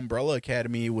back to Umbrella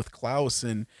Academy with Klaus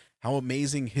and how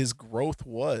amazing his growth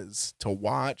was to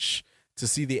watch, to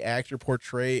see the actor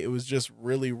portray. It was just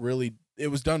really, really, it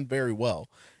was done very well.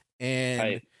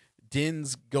 And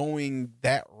Din's going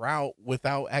that route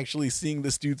without actually seeing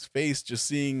this dude's face, just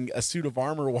seeing a suit of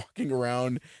armor walking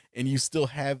around, and you still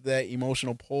have that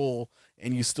emotional pull,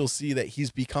 and you still see that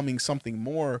he's becoming something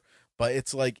more. But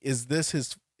it's like, is this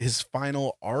his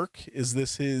final arc? Is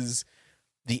this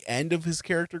the end of his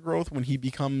character growth when he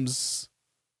becomes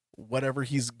whatever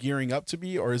he's gearing up to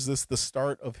be, or is this the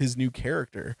start of his new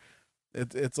character?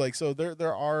 It's like, so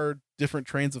there are different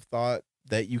trains of thought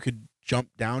that you could jump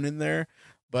down in there.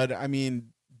 But I mean,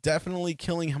 definitely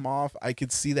killing him off, I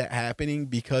could see that happening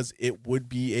because it would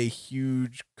be a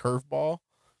huge curveball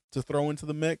to throw into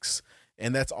the mix.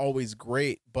 And that's always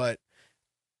great. But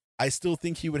I still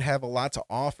think he would have a lot to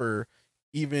offer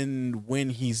even when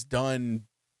he's done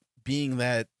being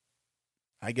that,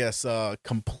 I guess,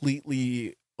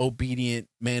 completely obedient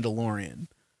Mandalorian,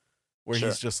 where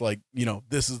he's just like,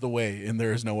 this is the way and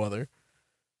there is no other.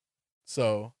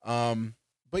 So,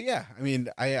 but yeah, I mean,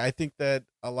 I think that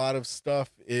a lot of stuff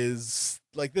is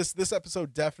like this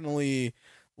episode definitely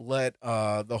let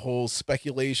the whole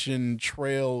speculation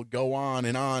trail go on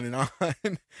and on and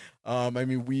on. I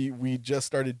mean, we just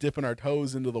started dipping our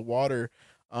toes into the water.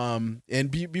 And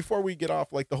before we get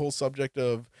off like the whole subject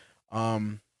of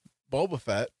Boba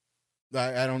Fett,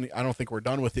 I don't think we're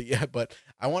done with it yet, but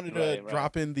I wanted to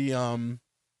drop in the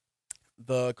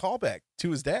callback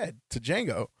to his dad, to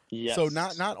Jango. Yes. So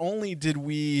not only did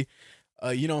we,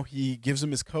 he gives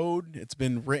him his code. It's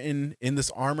been written in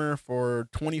this armor for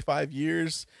 25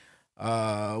 years,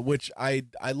 which I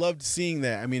loved seeing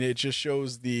that. I mean, it just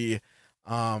shows the,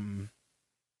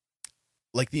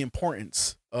 like the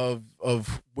importance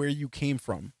of where you came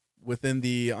from within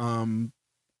the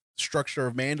structure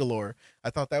of Mandalore. I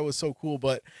thought that was so cool.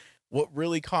 But what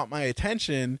really caught my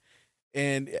attention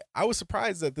And I was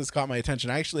surprised that this caught my attention.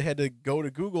 I actually had to go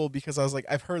to Google because I was like,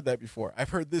 I've heard that before. I've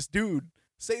heard this dude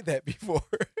say that before.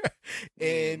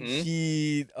 And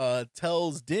he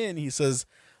tells Din, he says,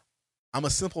 I'm a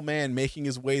simple man making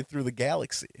his way through the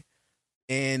galaxy.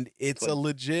 And it's a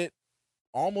legit,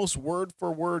 almost word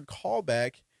for word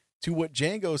callback to what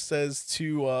Jango says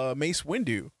to Mace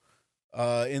Windu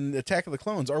in Attack of the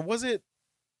Clones. Or was it?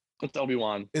 It's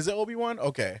Obi-Wan. Is it Obi-Wan?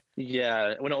 Okay.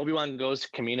 Yeah, when Obi-Wan goes to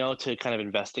Kamino to kind of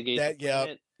investigate that,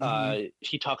 the planet,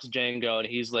 he talks to Jango and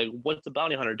he's like, what's the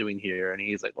bounty hunter doing here? And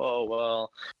he's like, oh, well,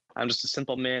 I'm just a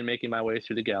simple man making my way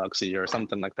through the galaxy or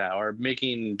something like that, or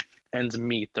making ends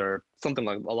meet or something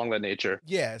like along that nature.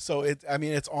 Yeah, so it's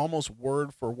almost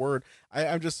word for word.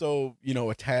 I'm just so,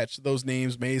 attached. Those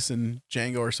names, Mace and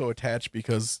Jango, are so attached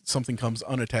because something comes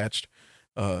unattached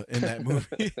in that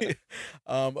movie.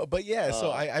 But yeah,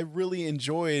 so I really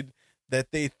enjoyed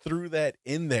that they threw that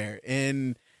in there.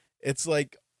 And it's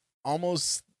like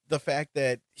almost the fact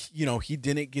that, he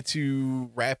didn't get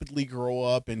to rapidly grow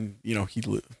up and,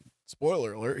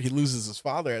 spoiler alert, he loses his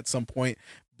father at some point,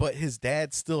 but his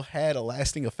dad still had a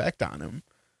lasting effect on him.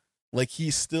 Like he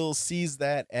still sees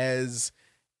that as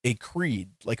a creed,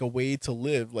 like a way to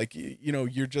live. Like,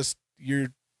 you're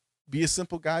be a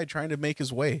simple guy trying to make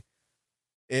his way.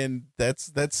 And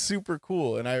that's super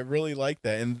cool. And I really like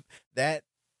that. And that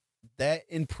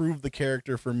improved the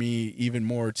character for me even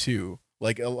more too.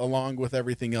 Like along with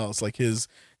everything else, like his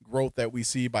growth that we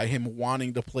see by him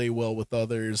wanting to play well with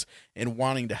others and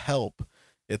wanting to help.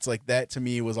 It's like that to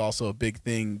me was also a big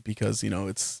thing because,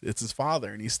 it's his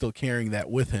father and he's still carrying that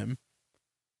with him.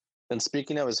 And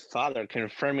speaking of his father,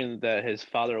 confirming that his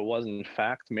father was in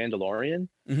fact Mandalorian.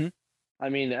 Mm-hmm. I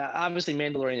mean, obviously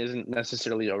Mandalorian isn't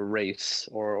necessarily a race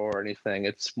or anything.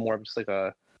 It's more just like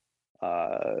a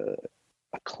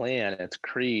clan. It's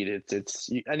creed. It's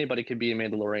anybody could be a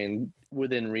Mandalorian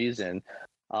within reason.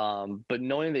 But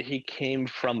knowing that he came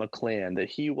from a clan, that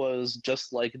he was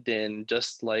just like Din,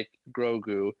 just like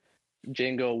Grogu,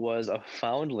 Jango was a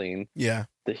foundling. Yeah.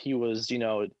 That he was,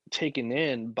 taken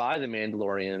in by the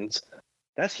Mandalorians.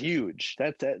 That's huge.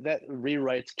 That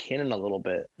rewrites canon a little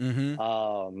bit.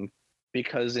 Mm-hmm.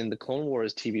 Because in the Clone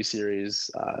Wars TV series,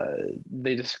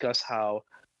 they discuss how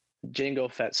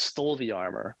Jango Fett stole the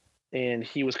armor, and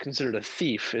he was considered a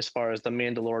thief as far as the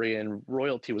Mandalorian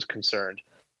royalty was concerned.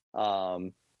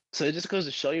 So it just goes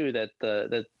to show you that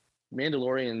that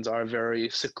Mandalorians are very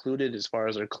secluded as far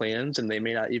as their clans, and they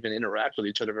may not even interact with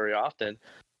each other very often,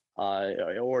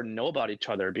 or know about each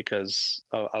other because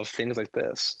of things like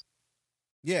this.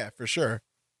 Yeah, for sure.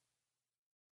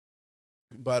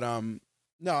 But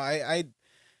no,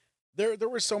 there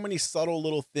were so many subtle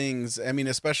little things. I mean,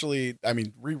 especially,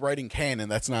 rewriting canon,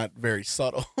 that's not very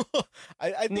subtle.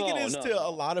 I think it is to a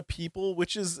lot of people,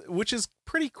 which is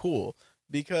pretty cool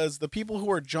because the people who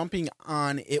are jumping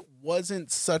on it wasn't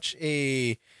such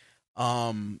a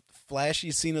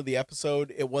flashy scene of the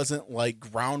episode. It wasn't like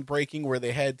groundbreaking where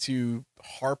they had to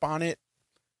harp on it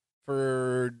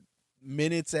for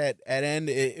minutes at end.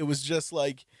 It was just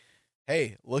like,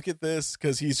 hey, look at this,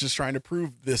 because he's just trying to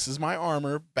prove this is my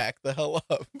armor, back the hell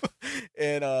up.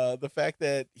 And the fact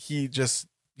that he just,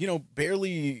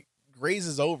 barely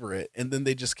grazes over it and then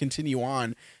they just continue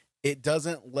on, it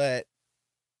doesn't let,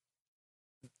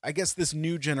 I guess, this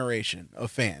new generation of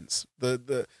fans,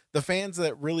 the fans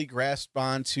that really grasp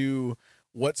onto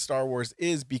what Star Wars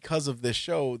is because of this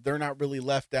show, they're not really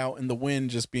left out in the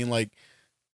wind just being like,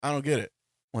 I don't get it.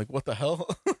 Like, what the hell?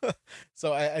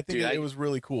 So I think it was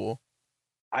really cool.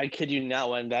 I kid you not,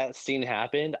 when that scene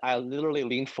happened, I literally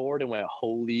leaned forward and went,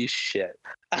 holy shit.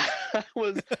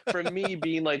 For me,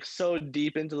 being like so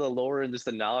deep into the lore and just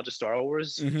the knowledge of Star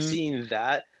Wars, seeing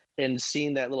that and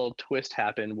seeing that little twist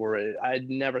happen where I'd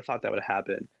never thought that would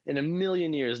happen. In a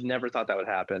million years, never thought that would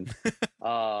happen.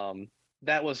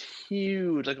 That was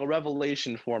huge, like a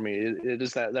revelation for me. It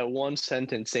is that one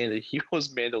sentence saying that he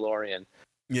was Mandalorian.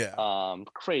 Yeah.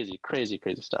 Crazy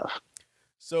stuff.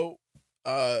 So,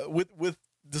 with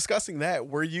discussing that,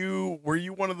 were you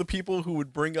one of the people who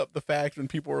would bring up the fact when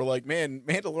people were like, man,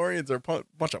 Mandalorians are a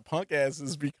bunch of punk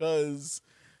asses because,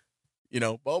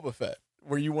 Boba Fett?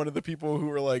 Were you one of the people who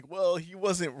were like, well, he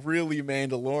wasn't really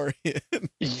Mandalorian?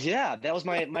 Yeah, that was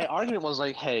my argument was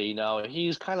like, hey,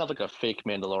 he's kind of like a fake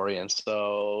Mandalorian,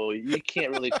 so you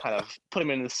can't really kind of put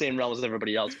him in the same realm as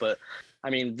everybody else. But I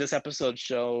mean, this episode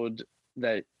showed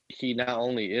that he not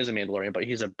only is a Mandalorian, but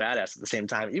he's a badass at the same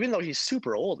time, even though he's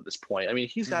super old at this point. I mean,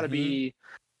 he's got to be,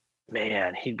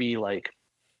 man, he'd be like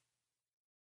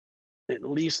at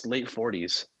least late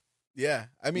 40s. Yeah,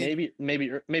 I mean, maybe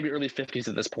early 50s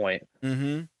at this point.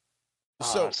 Mm-hmm.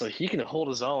 So he can hold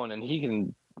his own, and he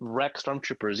can wreck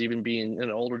stormtroopers, even being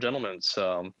an older gentleman.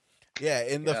 So Yeah,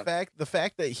 and Yeah. the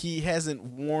fact that he hasn't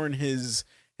worn his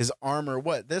armor,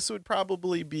 what this would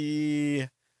probably be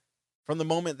from the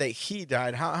moment that he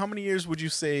died. How many years would you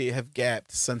say have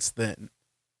gapped since then?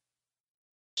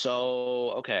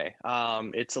 So okay,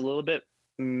 it's a little bit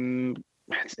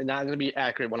it's not going to be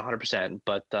accurate 100%,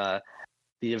 but the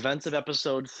events of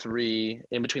episode 3,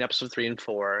 in between episode 3 and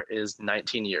 4, is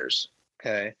 19 years.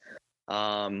 Okay,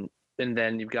 and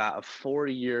then you've got a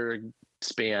 4-year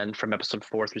span from episode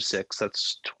 4 through 6.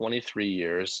 That's 23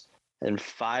 years, and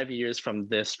 5 years from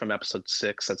episode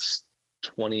 6. That's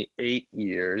 28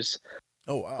 years.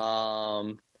 Oh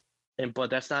wow.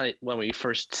 But that's not when we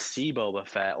first see Boba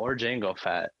Fett or Jango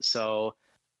Fett. So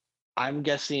I'm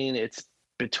guessing it's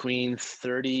between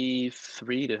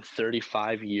 33 to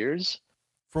 35 years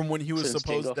From when he was since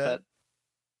supposed Jango dead.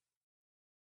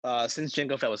 Fett, since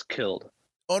Jango Fett was killed.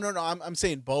 Oh no, I'm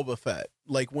saying Boba Fett.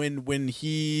 Like when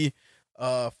he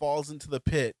falls into the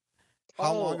pit.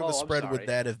 How long of a spread would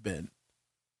that have been?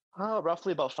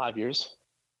 Roughly about 5 years.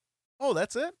 Oh,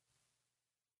 that's it?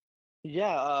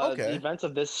 Yeah, Okay. the events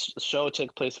of this show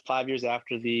take place 5 years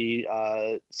after the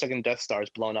second Death Star is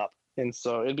blown up. And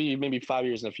so it'd be maybe 5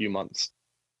 years and a few months.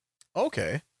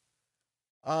 Okay.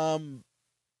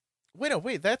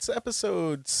 Wait, that's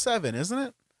episode 7, isn't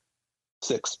it?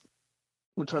 6.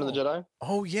 Return of the Jedi.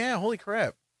 Oh yeah, holy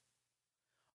crap.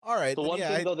 All right. The one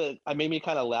thing though that made me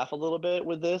kind of laugh a little bit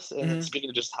with this, and speaking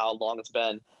of just how long it's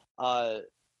been,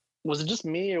 was it just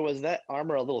me or was that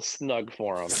armor a little snug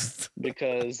for him?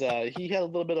 Because he had a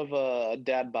little bit of a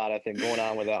dad bod, I think, going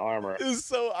on with that armor.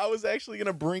 So I was actually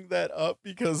gonna bring that up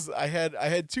because I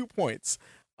had 2 points.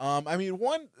 I mean,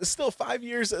 one, still 5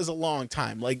 years is a long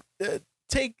time. Like,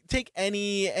 take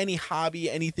any hobby,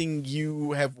 anything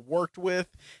you have worked with,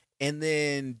 and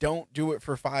then don't do it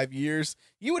for 5 years.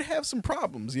 You would have some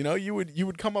problems, you know. You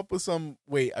would come up with some.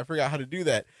 Wait, I forgot how to do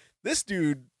that. This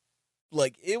dude,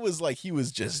 like, it was like he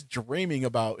was just dreaming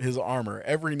about his armor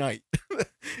every night,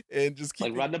 and just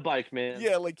keeping, like riding a bike, man.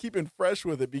 Yeah, like keeping fresh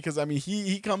with it, because I mean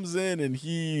he comes in and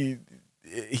he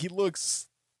looks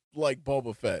like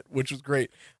Boba Fett, which was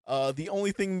great. The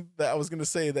only thing that I was gonna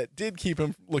say that did keep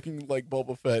him looking like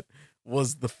Boba Fett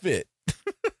was the fit.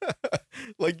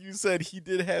 Like you said, he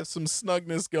did have some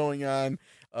snugness going on.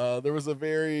 There was a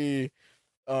very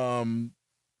iconic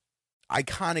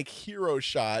hero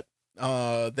shot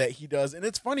that he does, and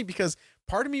it's funny because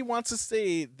part of me wants to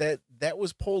say that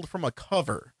was pulled from a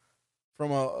cover,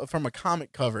 from a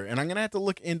comic cover, and I'm gonna have to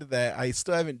look into that. I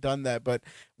still haven't done that, but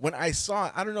when I saw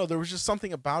it, I don't know, there was just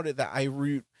something about it that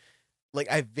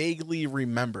I vaguely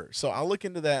remember. So I'll look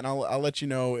into that, and I'll let you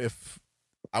know if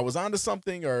I was onto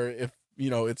something or if, you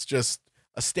know, it's just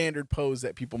a standard pose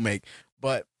that people make.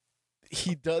 But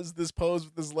he does this pose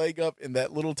with his leg up and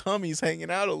that little tummy's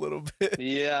hanging out a little bit.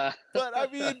 Yeah. But I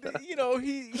mean, you know,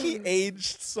 he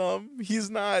aged some. He's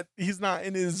not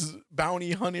in his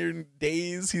bounty hunter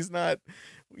days. He's not,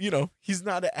 you know, he's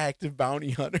not an active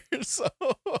bounty hunter.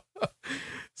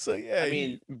 So yeah. I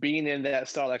mean, being in that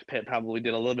Sarlacc pit probably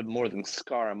did a little bit more than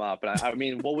scar him up. And I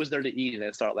mean, what was there to eat in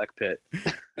that Sarlacc pit?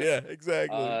 Yeah,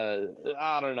 exactly.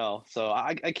 I don't know. So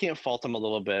I can't fault him a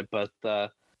little bit, but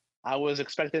I was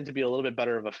expecting to be a little bit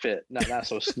better of a fit, not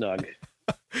so snug.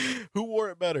 Who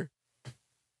wore it better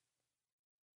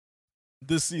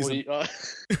this season?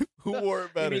 Who wore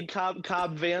it better? You mean Cobb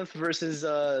Vanth versus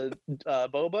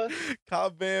Boba?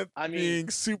 Cobb Vanth being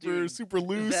super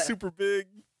loose, super big,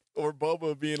 or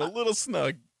Boba being a little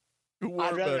snug?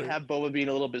 I'd rather have Boba being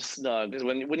a little bit snug, because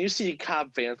when you see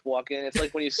Cobb Vanth walk in, it's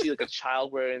like when you see like a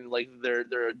child wearing like their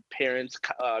parents'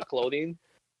 clothing.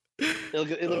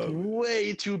 It looks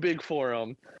way too big for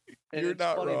him. And You're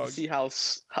not wrong. To see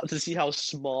how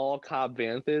small Cobb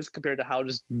Vanth is compared to how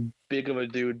just big of a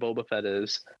dude Boba Fett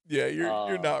is. Yeah,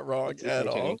 you're not wrong at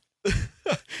all.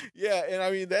 Yeah, and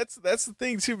I mean that's the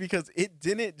thing too, because it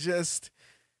didn't just.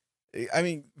 I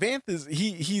mean, Vanth is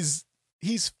he's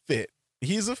fit.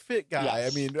 He's a fit guy.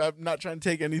 Yes. I mean, I'm not trying to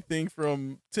take anything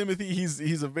from Timothy.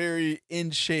 He's a very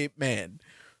in shape man,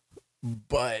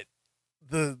 but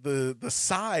the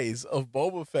size of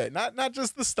Boba Fett, not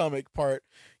just the stomach part,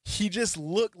 he just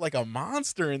looked like a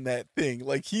monster in that thing.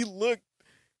 Like he looked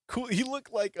cool. He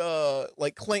looked like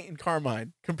Clayton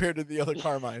Carmine compared to the other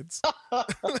Carmines.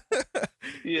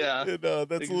 Yeah, and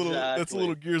that's a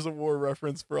little Gears of War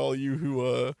reference for all you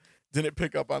who didn't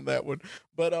pick up on that one.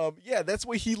 But yeah, that's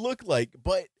what he looked like,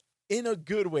 but in a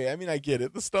good way. I mean, I get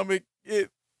it. The stomach,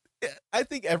 I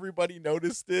think everybody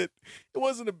noticed it. It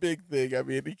wasn't a big thing. I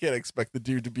mean, you can't expect the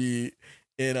dude to be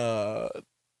in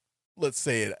let's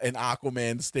say an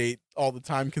Aquaman state all the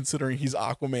time, considering he's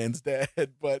Aquaman's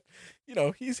dad. But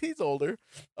he's older,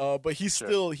 but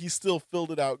Sure. he still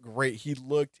filled it out great. He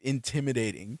looked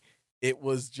intimidating. It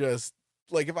was just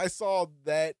like, if I saw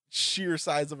that sheer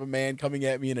size of a man coming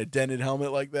at me in a dented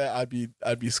helmet like that,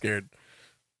 I'd be scared.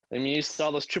 I mean, you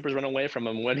saw those troopers run away from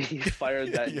him when he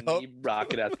fired that Yup. knee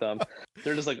rocket at them.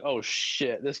 They're just like, oh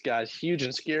shit, this guy's huge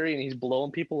and scary and he's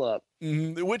blowing people up.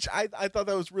 Which I thought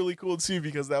that was really cool too,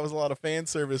 because that was a lot of fan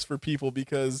service for people,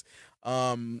 because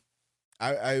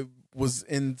I was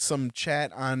in some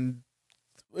chat on,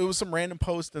 it was some random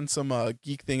post and some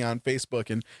geek thing on Facebook,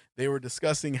 and they were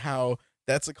discussing how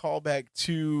that's a callback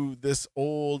to this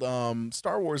old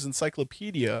Star Wars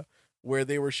encyclopedia where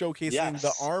they were showcasing the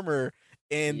Yes. armor,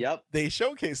 and Yep. they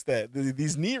showcased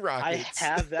these knee I rockets.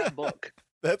 have that book.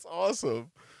 That's awesome.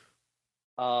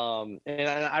 And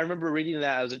I remember reading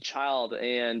that as a child,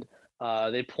 and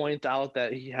they point out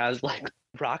that he has like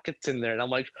rockets in there, and I'm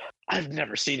like, I've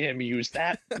never seen him use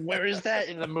that. Where is that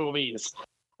in the movies?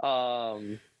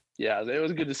 Yeah, it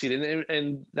was good to see it,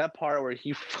 and that part where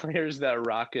he fires that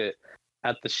rocket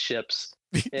at the ships,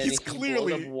 and He's he blows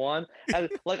clearly up one, and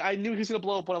like I knew he was gonna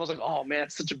blow up one. I was like, oh man,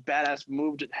 it's such a badass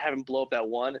move to have him blow up that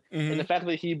one. And the fact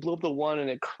that he blew up the one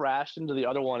and it crashed into the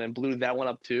other one and blew that one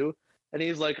up too, and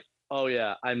he's like, oh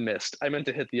yeah, I missed. I meant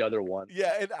to hit the other one.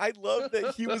 Yeah, and I love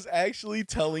that he was actually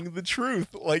telling the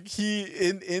truth. Like, he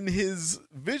in his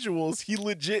visuals, he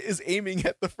legit is aiming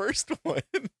at the first one.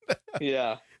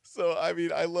 Yeah. So I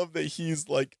mean, I love that he's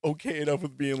like okay enough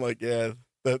with being like, yeah,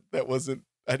 that wasn't,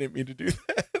 I didn't mean to do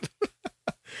that.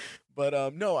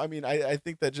 But no, I mean, I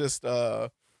think that just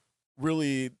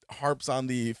really harps on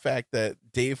the fact that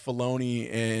Dave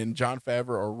Filoni and Jon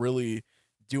Favreau are really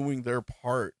doing their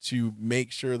part to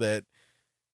make sure that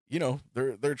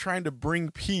they're trying to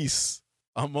bring peace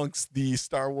amongst the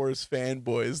Star Wars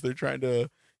fanboys. They're trying to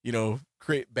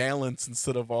create balance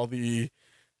instead of all the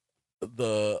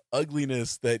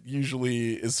ugliness that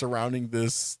usually is surrounding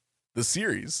the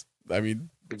series. I mean,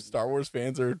 Star Wars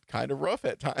fans are kind of rough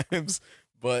at times,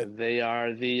 but They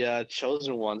are the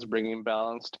chosen ones bringing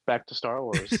balance back to Star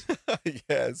Wars.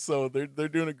 yeah, so they're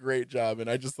doing a great job, and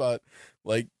I just thought,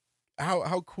 like,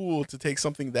 how cool to take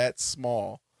something that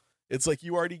small. It's like,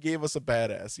 you already gave us a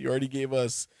badass. You already gave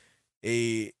us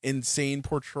a insane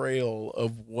portrayal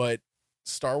of what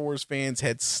Star Wars fans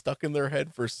had stuck in their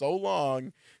head for so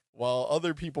long, while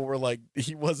other people were like,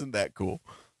 he wasn't that cool.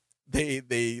 They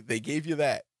gave you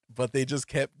that, but they just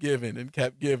kept giving, and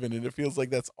it feels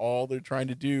like that's all they're trying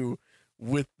to do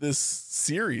with this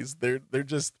series. They're there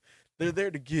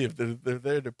to give. They're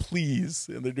there to please,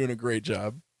 and they're doing a great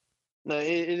job. No,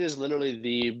 it is literally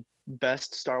the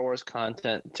best Star Wars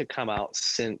content to come out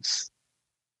since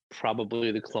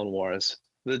probably the Clone Wars,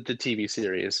 the TV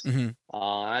series.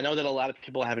 I know that a lot of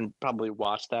people haven't probably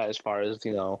watched that as far as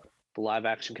the live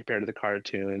action compared to the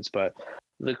cartoons, but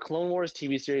the Clone Wars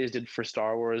TV series did for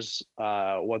Star Wars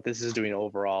what this is doing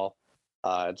overall,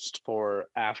 just for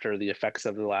after the effects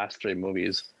of the last three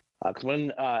movies. Because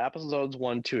when episodes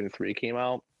 1, 2, and 3 came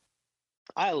out,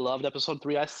 I loved episode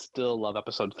 3. I still love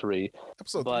episode 3.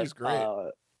 Episode 3 is great.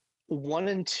 1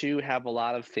 and 2 have a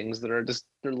lot of things that are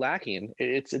they're lacking.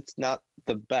 It's not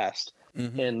the best.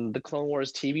 And the Clone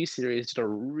Wars TV series did a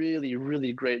really,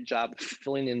 really great job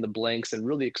filling in the blanks and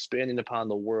really expanding upon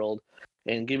the world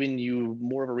and giving you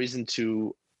more of a reason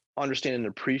to understand and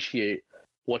appreciate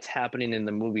what's happening in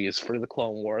the movies for the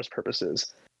Clone Wars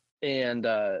purposes. And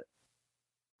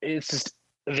it's just,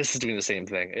 this is doing the same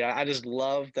thing. I just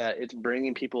love that it's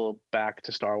bringing people back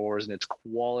to Star Wars and its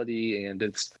quality, and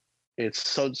it's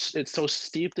so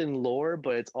steeped in lore,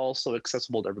 but it's also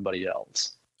accessible to everybody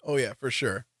else. Oh yeah, for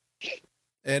sure.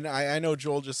 And I know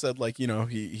Joel just said, like,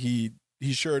 he's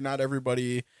sure not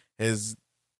everybody has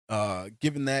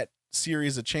given that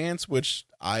series a chance, which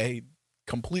I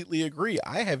completely agree.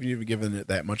 I haven't even given it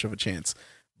that much of a chance.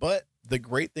 But the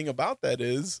great thing about that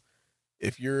is,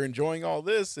 if you're enjoying all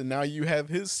this and now you have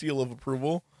his seal of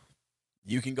approval,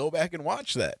 you can go back and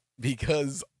watch that,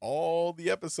 because all the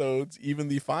episodes, even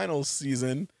the final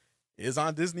season, is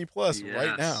on Disney Plus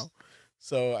right now.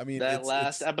 So, I mean, that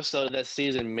last episode of that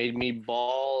season made me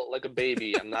bawl like a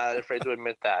baby. I'm not afraid to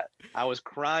admit that. I was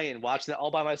crying watching it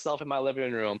all by myself in my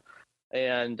living room.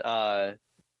 And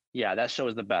yeah, that show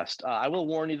is the best. I will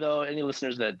warn you, though, any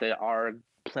listeners that they are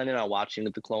planning on watching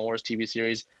the Clone Wars TV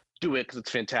series, do it because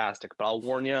it's fantastic. But I'll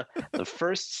warn you, the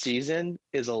first season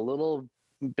is a little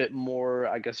bit more,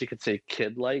 I guess you could say,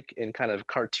 kid-like and kind of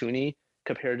cartoony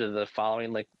compared to the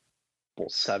following,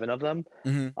 7 of them.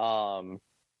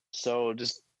 So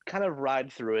just kind of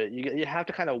ride through it. You have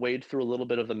to kind of wade through a little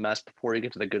bit of the mess before you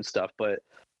get to the good stuff. But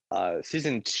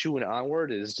Season 2 and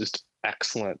onward is just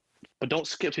excellent, but don't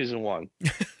skip season 1.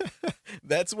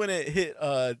 That's when it hit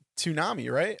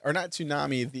Toonami, right? Or not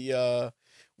Toonami, the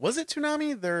was it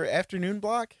Toonami, their afternoon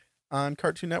block on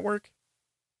Cartoon Network?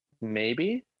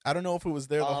 Maybe. I don't know if it was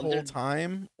there the whole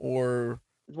time or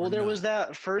well, there was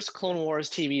that first Clone Wars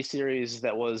TV series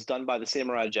that was done by the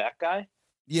Samurai Jack guy.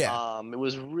 Yeah. It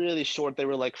was really short. They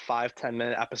were like 5-10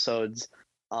 minute episodes.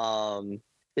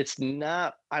 It's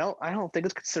not. I don't think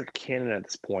it's considered canon at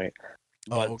this point.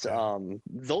 But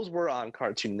those were on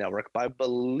Cartoon Network. But I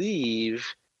believe,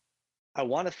 I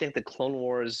want to think that Clone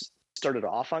Wars started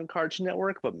off on Cartoon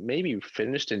Network, but maybe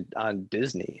finished on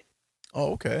Disney.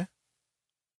 Oh, okay.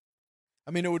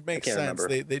 I mean, it would make sense. Remember.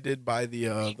 They did buy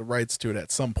the rights to it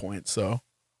at some point, so.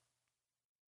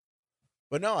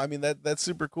 But no, I mean that's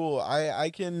super cool. I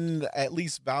can at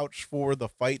least vouch for the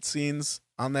fight scenes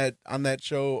on that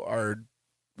show are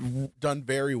done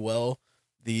very well.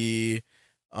 The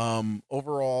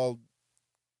overall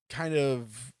kind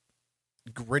of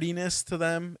grittiness to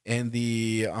them and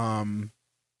the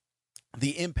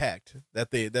impact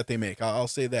that they make. I'll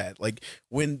say that. Like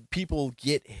when people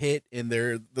get hit and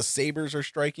the sabers are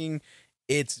striking,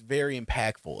 it's very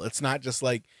impactful. It's not just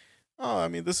like, oh, I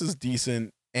mean, this is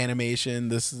decent animation.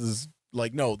 This is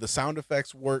like, no, the sound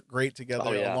effects work great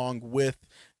together along with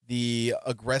the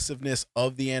aggressiveness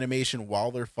of the animation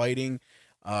while they're fighting.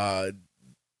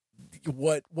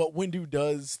 What Windu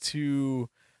does to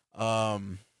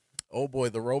oh boy,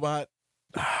 the robot,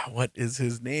 what is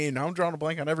his name? Now I'm drawing a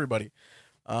blank on everybody.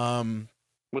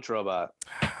 Which robot?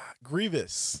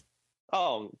 Grievous.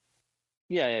 Oh,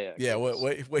 yeah. Yeah,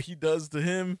 what he does to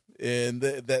him, and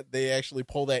that they actually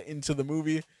pull that into the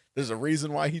movie. There's a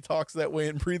reason why he talks that way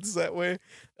and breathes that way.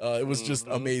 It was just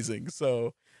amazing.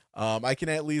 So I can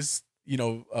at least,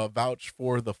 vouch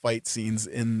for the fight scenes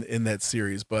in that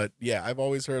series. But yeah, I've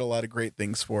always heard a lot of great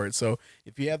things for it. So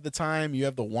if you have the time, you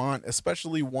have the want,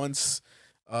 especially once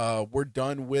we're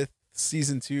done with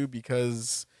season 2,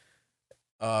 because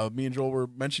me and Joel were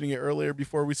mentioning it earlier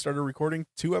before we started recording,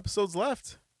 2 episodes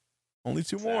left. Only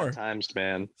 2 more. Times,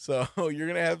 man. So you're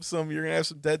gonna have some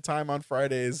dead time on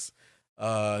Fridays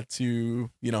to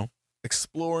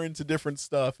explore into different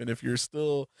stuff. And if you're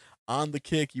still on the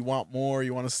kick, you want more,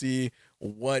 you want to see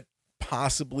what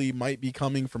possibly might be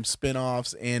coming from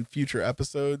spin-offs and future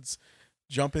episodes,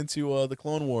 jump into the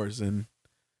Clone Wars and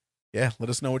let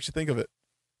us know what you think of it.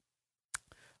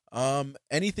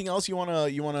 Anything else you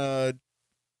wanna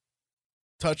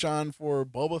touch on for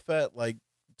Boba Fett, like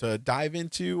to dive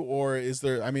into, or is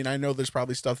there, I mean, I know there's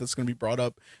probably stuff that's going to be brought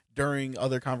up during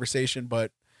other conversation,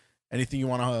 but anything you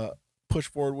want to push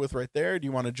forward with right there? Do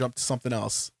you want to jump to something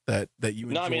else that you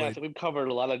enjoyed? No, I mean, I think we've covered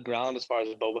a lot of ground as far as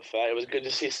Boba Fett. It was good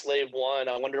to see Slave One.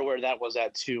 I wonder where that was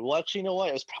at too. Well, actually, you know what?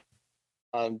 It was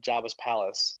on Jabba's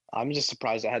palace. I'm just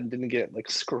surprised I didn't get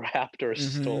like scrapped or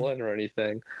stolen or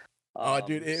anything. Oh,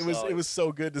 dude, it was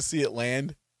so good to see it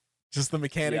land. Just the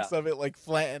mechanics of it, like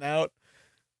flatten out.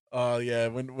 Oh yeah,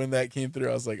 when that came through,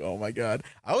 I was like, oh my god.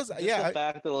 I was the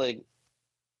fact that like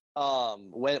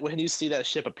when you see that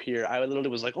ship appear, I literally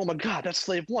was like, oh my god, that's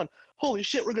Slave One. Holy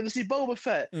shit, we're gonna see Boba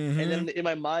Fett. And then in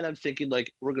my mind, I'm thinking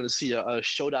like we're gonna see a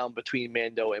showdown between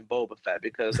Mando and Boba Fett,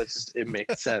 because that's just, it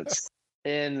makes sense.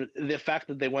 And the fact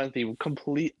that they went the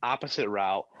complete opposite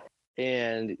route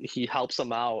and he helps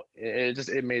them out,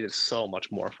 it made it so much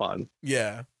more fun.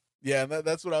 Yeah,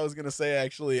 that's what I was gonna say.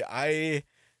 Actually, I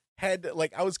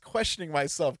was questioning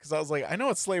myself because I was like, I know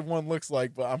what Slave One looks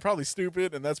like, but I'm probably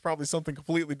stupid, and that's probably something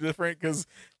completely different. Because,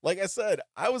 like I said,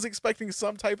 I was expecting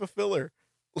some type of filler.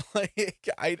 Like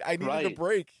I needed a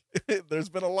break. There's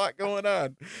been a lot going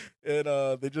on,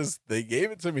 and they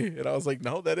gave it to me, and I was like,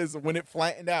 no, that is when it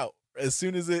flattened out. As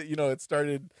soon as it it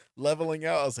started leveling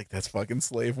out, I was like, that's fucking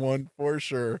Slave One for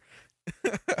sure.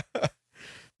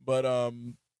 But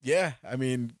yeah, I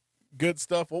mean, good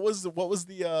stuff. What was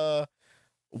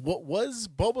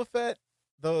Boba Fett,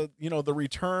 the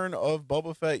return of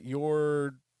Boba Fett,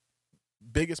 your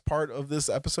biggest part of this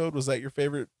episode? Was that your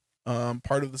favorite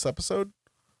part of this episode?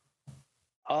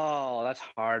 Oh, that's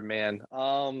hard, man.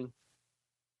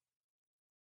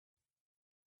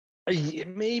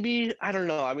 Maybe, I don't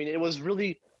know. I mean, it was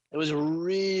really,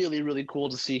 really cool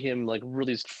to see him like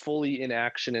really fully in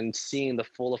action and seeing the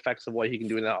full effects of what he can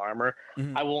do in that armor.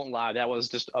 I won't lie, that was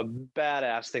just a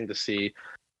badass thing to see.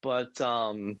 But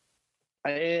and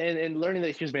learning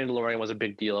that he was Mandalorian was a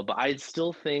big deal. But I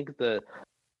still think the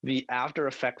after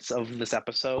effects of this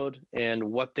episode and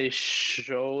what they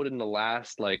showed in the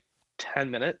last like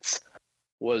 10 minutes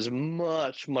was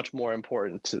much more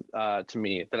important to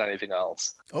me than anything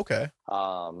else. Okay.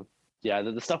 yeah,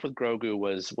 the stuff with Grogu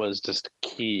was just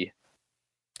key.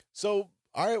 So,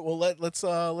 all right, well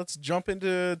let's jump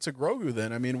into Grogu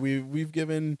then. I mean, we've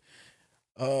given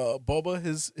Boba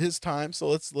his time, so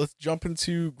let's jump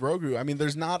into Grogu. I mean,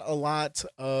 there's not a lot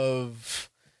of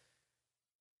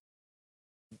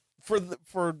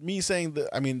for me saying that.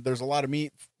 I mean, there's a lot of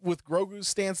meat with Grogu's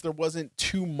stance. There wasn't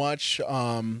too much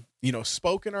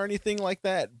spoken or anything like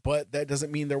that, but that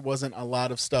doesn't mean there wasn't a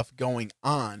lot of stuff going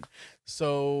on.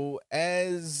 So,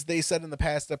 as they said in the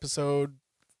past episode,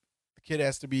 the kid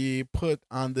has to be put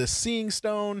on this seeing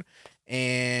stone,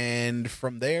 and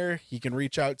from there he can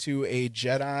reach out to a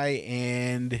Jedi,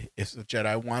 and if the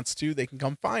Jedi wants to, they can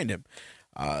come find him.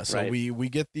 So Right. we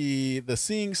get the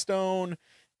seeing stone,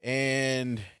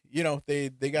 and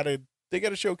they gotta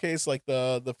showcase like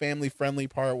the family friendly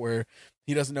part where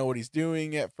he doesn't know what he's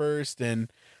doing at first,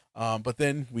 and but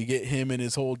then we get him in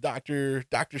his whole Doctor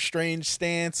Strange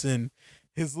stance, and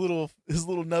his little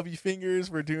nubby fingers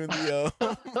were doing the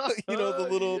the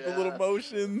little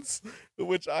motions,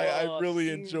 which I really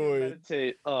seeing him enjoyed.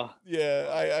 meditate. Oh,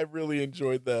 Yeah, I really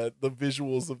enjoyed that, the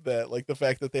visuals of that, like the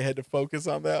fact that they had to focus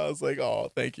on that. I was like,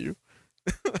 oh, thank you.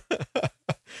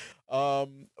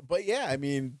 But yeah, I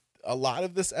mean, a lot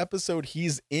of this episode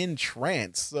he's in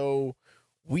trance, so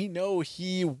we know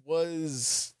he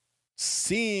was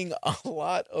seeing a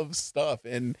lot of stuff.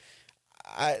 And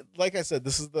like I said,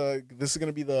 this is going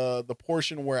to be the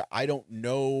portion where I don't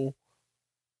know.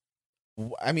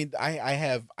 I mean, I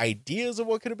have ideas of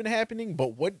what could have been happening,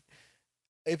 but what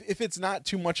if it's not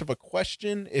too much of a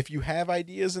question, if you have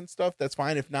ideas and stuff, that's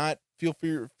fine. If not, feel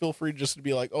free just to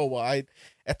be like, oh well,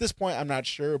 at this point I'm not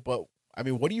sure, but I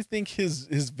mean, what do you think his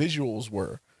visuals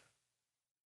were?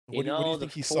 What do you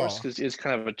think he saw? The Force is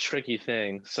kind of a tricky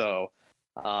thing. So,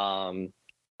 I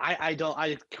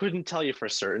couldn't tell you for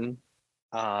certain,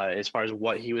 as far as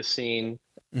what he was seeing.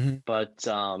 Mm-hmm. But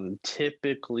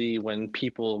typically, when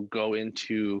people go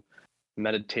into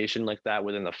meditation like that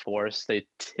within the Force, they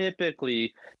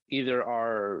typically either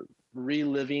are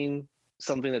reliving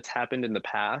something that's happened in the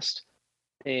past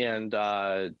and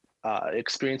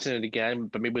experiencing it again,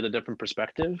 but maybe with a different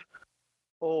perspective,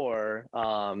 or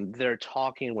they're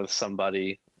talking with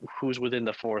somebody who's within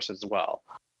the Force as well.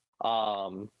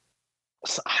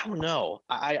 So I don't know.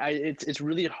 It's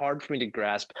really hard for me to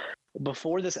grasp.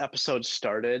 Before this episode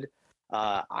started,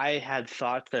 I had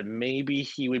thought that maybe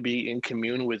he would be in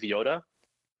commune with Yoda,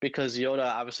 because Yoda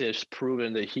obviously has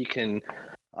proven that he can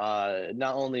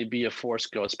not only be a Force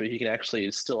ghost, but he can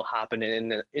actually still hop in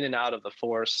and out of the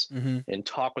Force, Mm-hmm. and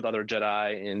talk with other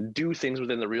Jedi and do things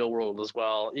within the real world as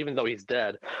well, even though he's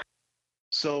dead.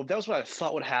 So that was what I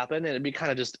thought would happen, and it'd be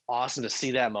kind of just awesome to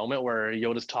see that moment where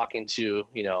Yoda's talking to,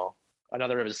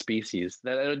 another of his species.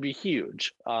 That it would be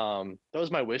huge. That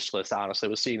was my wish list, honestly,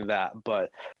 was seeing that.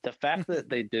 But the fact that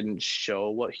they didn't show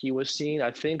what he was seeing,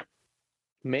 I think,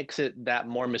 makes it that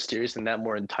more mysterious and that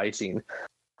more enticing.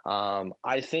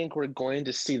 I think we're going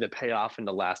to see the payoff in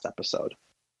the last episode.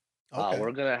 Okay.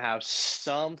 We're going to have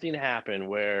something happen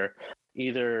where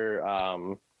either,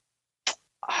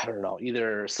 I don't know,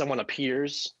 either someone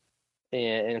appears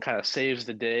and kind of saves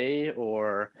the day,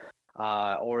 or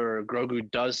Grogu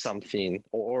does something,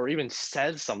 or even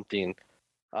says something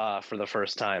for the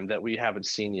first time that we haven't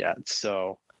seen yet.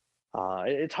 So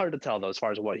it's hard to tell, though, as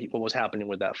far as what was happening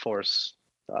with that Force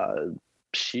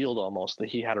shield almost that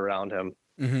he had around him.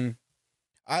 Mm-hmm.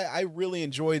 I really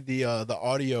enjoyed the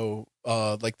audio,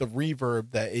 like the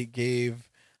reverb that it gave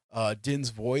Din's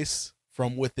voice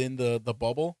from within the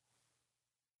bubble.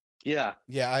 Yeah.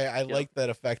 I like that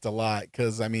effect a lot,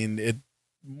 because I mean, it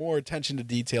more attention to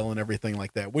detail and everything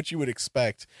like that, which you would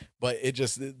expect, but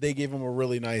they gave him a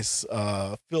really nice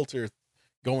filter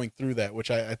going through that,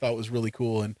 which I thought was really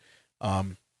cool, and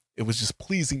it was just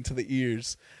pleasing to the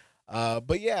ears.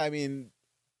 But yeah, I mean,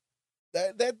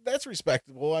 that's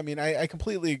respectable. I mean, I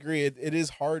completely agree. It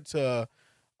is hard to,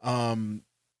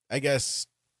 I guess,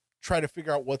 try to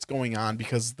figure out what's going on,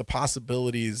 because the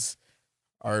possibilities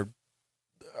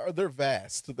they're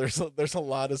vast. There's a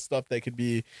lot of stuff that could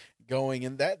be going,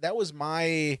 and that was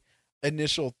my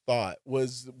initial thought,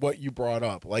 was what you brought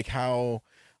up, like how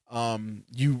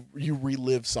you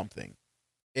relive something,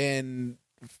 and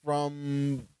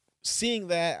from seeing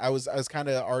that, I was kind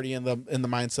of already in the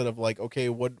mindset of like, okay,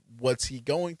 what's he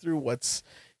going through, what's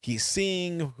he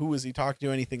seeing, who is he talking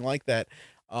to, anything like that.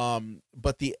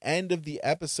 But the end of the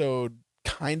episode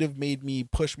kind of made me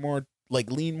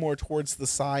lean more towards the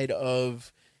side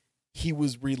of he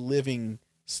was reliving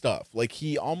stuff. Like,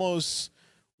 he almost,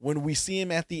 when we see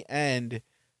him at the end,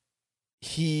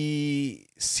 he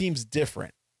seems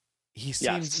different. He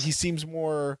seems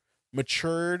more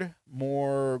matured,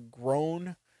 more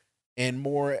grown, and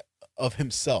more of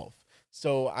himself.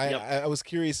 So I was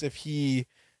curious if he,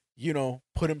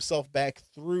 put himself back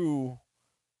through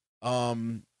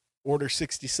Order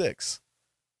 66,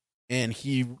 and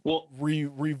he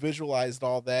revisualized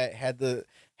all that, had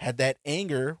that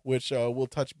anger, which we'll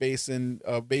touch base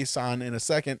on in a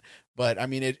second. But I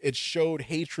mean, it showed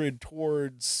hatred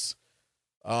towards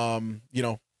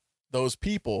those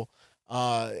people,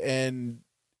 and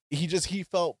he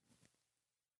felt,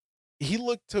 he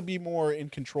looked to be more in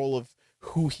control of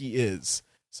who he is.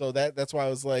 So that's why I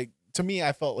was like, to me,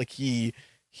 I felt like he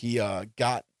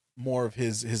got more of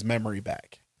his memory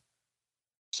back.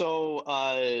 So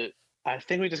I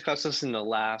think we discussed this in the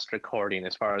last recording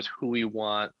as far as who we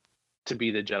want to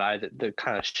be the Jedi that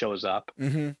kind of shows up.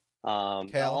 Mm-hmm.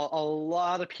 A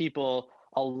lot of people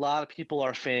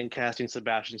are fan casting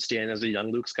Sebastian Stan as a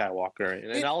young Luke Skywalker,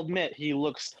 and I'll admit he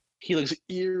looks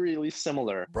eerily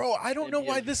similar. Bro, I don't know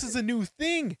why this is a new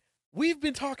thing. We've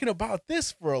been talking about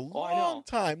this for a long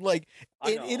time. Like,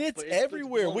 and it's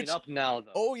everywhere. It's up now,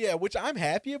 though. Oh yeah, which I'm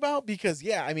happy about, because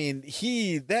I mean,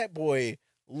 that boy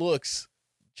looks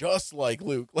just like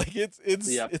Luke. Like it's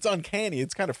uncanny.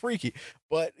 It's kind of freaky.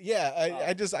 But yeah,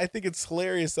 I think it's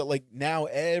hilarious that like now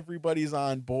everybody's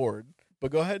on board.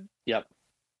 But go ahead. Yep.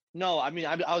 No, I mean,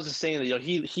 I was just saying that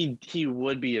he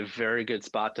would be a very good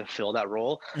spot to fill that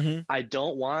role. Mm-hmm. I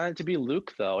don't want it to be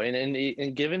Luke though,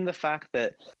 and given the fact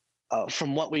that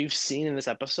from what we've seen in this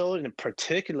episode, and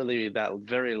particularly that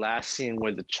very last scene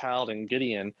with the child and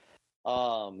Gideon,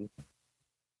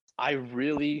 I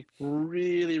really,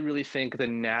 really, really think the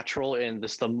natural and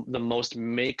the most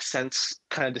make sense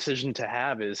kind of decision to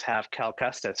have is have Cal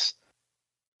Kestis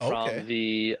from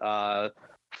the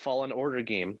Fallen Order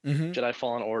game, mm-hmm. Jedi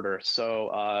Fallen Order.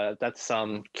 So that's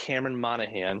Cameron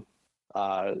Monaghan,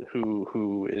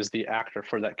 who is the actor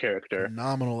for that character.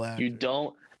 Phenomenal actor.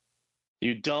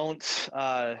 You don't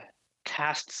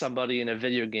cast somebody in a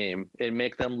video game and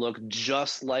make them look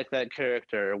just like that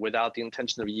character without the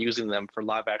intention of using them for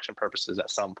live action purposes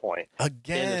at some point.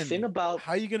 Again, and the thing about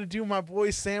how you gonna do my boy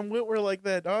Sam Witwer like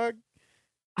that, dog?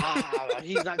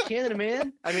 He's not canon,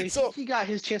 man. I mean, he got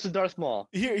his chance with Darth Maul.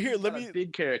 Here,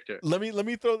 big character. Let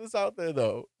me throw this out there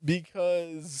though,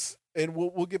 because, and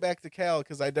we'll get back to Cal,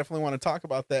 because I definitely want to talk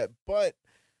about that. But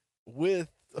with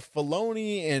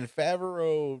Filoni and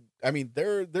Favreau, I mean,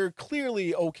 they're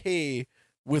clearly okay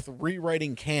with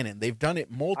rewriting canon. They've done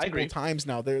it multiple times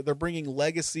now. They're bringing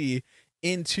legacy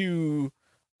into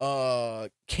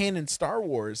canon Star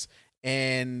Wars,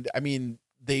 and I mean,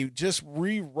 they just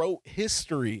rewrote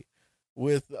history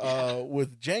with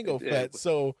Jango Fett.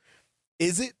 So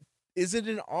is it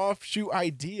an offshoot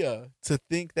idea to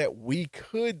think that we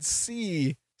could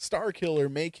see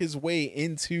Starkiller make his way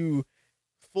into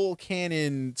full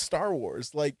canon Star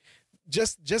Wars? Like,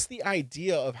 just the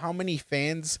idea of how many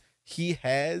fans he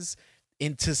has,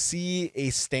 and to see a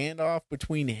standoff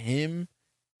between him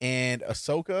and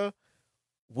Ahsoka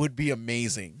would be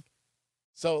amazing.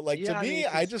 So like, to me,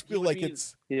 I just feel like I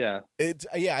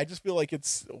just feel like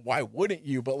it's, why wouldn't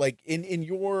you? But like in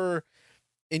your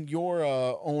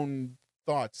own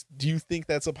thoughts, do you think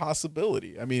that's a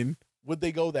possibility? I mean, would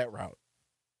they go that route?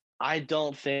 I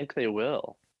don't think they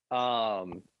will.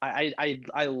 I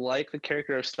like the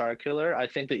character of Starkiller. I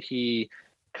think that he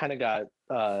kind of got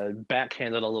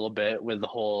backhanded a little bit with the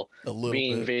whole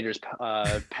being Vader's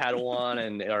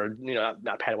Padawan, or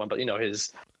not Padawan, but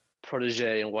his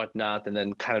protege and whatnot, and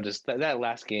then kind of just that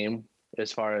last game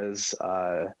as far as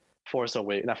Force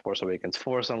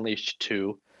Unleashed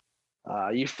 2.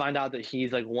 You find out that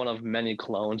he's like one of many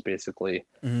clones, basically.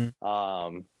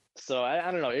 Mm-hmm. So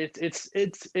I don't know.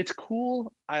 It's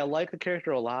cool. I like the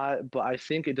character a lot, but I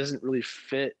think it doesn't really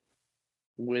fit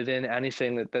within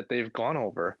anything that they've gone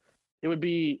over. It would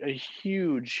be a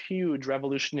huge, huge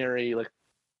revolutionary like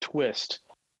twist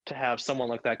to have someone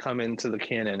like that come into the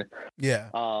canon. Yeah.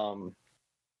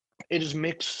 It just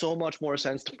makes so much more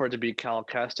sense for it to be Cal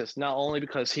Kestis, not only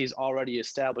because he's already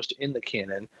established in the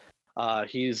canon.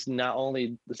 He's not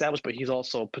only established, but he's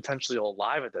also potentially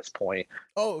alive at this point.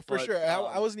 Oh, for sure.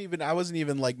 I wasn't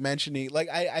even like mentioning, like,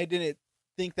 I didn't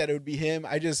think that it would be him.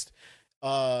 I just,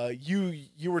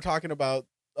 you were talking about,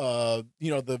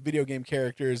 the video game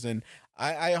characters, and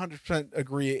I 100%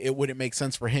 agree. It wouldn't make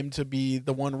sense for him to be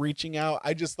the one reaching out.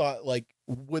 I just thought, like,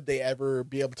 would they ever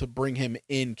be able to bring him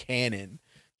in canon?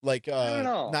 Like, I don't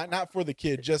know. Not for the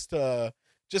kid, just to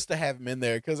have him in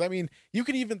there. Because I mean, you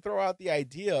could even throw out the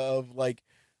idea of like,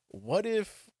 what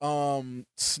if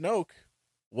Snoke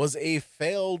was a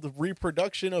failed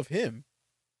reproduction of him?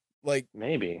 Like,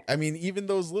 maybe. I mean, even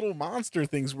those little monster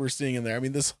things we're seeing in there. I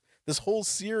mean, this this whole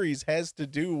series has to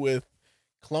do with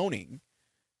cloning.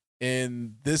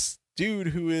 And this dude,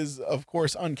 who is of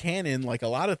course uncanon like a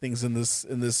lot of things in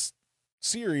this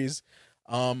series,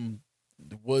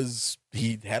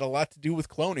 he had a lot to do with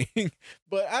cloning.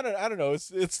 But I don't know,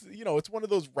 it's it's one of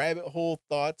those rabbit hole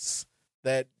thoughts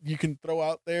that you can throw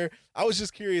out there. I was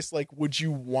just curious, like, would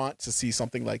you want to see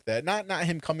something like that? Not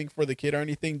him coming for the kid or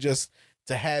anything, just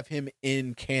to have him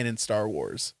in canon Star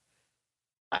Wars.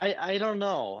 I don't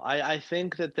know. I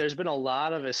think that there's been a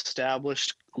lot of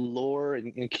established lore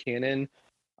in canon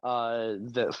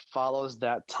that follows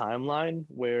that timeline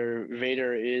where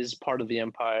Vader is part of the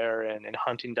Empire and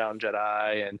hunting down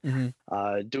Jedi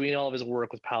and doing all of his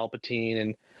work with Palpatine.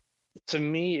 And to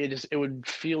me, it would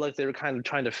feel like they were kind of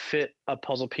trying to fit a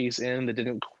puzzle piece in that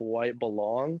didn't quite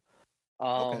belong.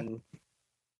 Okay.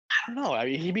 I don't know. I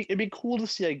mean, it'd be cool to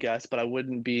see, I guess, but I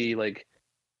wouldn't be like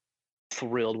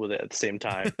thrilled with it at the same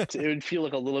time. It would feel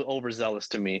like a little overzealous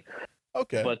to me.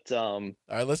 Okay. But all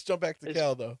right, let's jump back to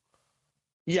Cal though.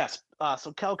 Yes.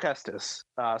 So Cal Kestis.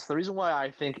 So the reason why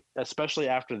I think, especially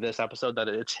after this episode, that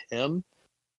it's him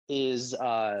is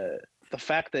the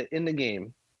fact that in the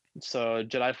game, so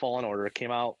Jedi Fallen Order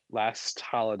came out last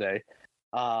holiday.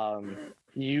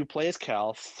 You play as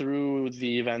Cal through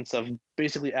the events of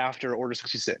basically after Order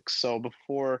 66. So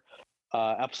before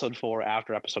episode 4,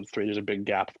 after episode 3, there's a big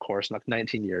gap, of course, like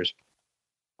 19 years.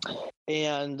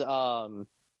 And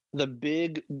the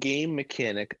big game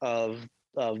mechanic of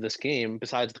this game,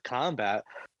 besides the combat,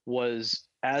 was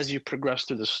as you progress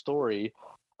through the story,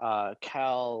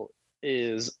 Cal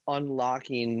is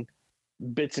unlocking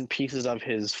bits and pieces of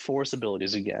his Force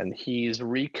abilities again. He's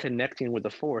reconnecting with the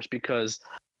Force because,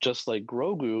 just like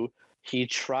Grogu, he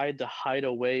tried to hide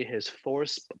away his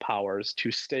Force powers to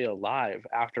stay alive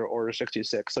after Order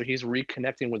 66. So he's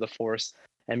reconnecting with the Force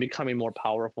and becoming more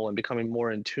powerful and becoming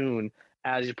more in tune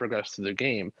as you progress through the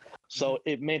game. So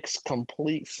it makes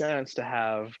complete sense to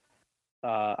have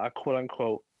a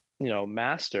quote-unquote,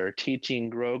 master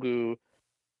teaching Grogu,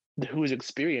 who's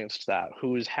experienced that,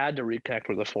 who's had to reconnect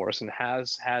with the Force and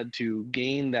has had to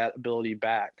gain that ability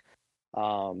back.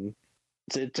 To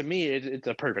me, it's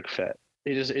a perfect fit.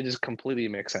 It just completely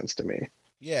makes sense to me.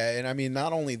 Yeah, and I mean,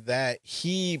 not only that,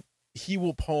 he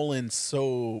will pull in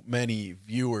so many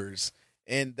viewers,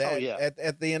 and that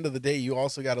at the end of the day, you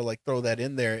also got to like throw that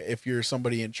in there if you're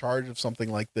somebody in charge of something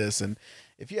like this, and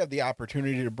if you have the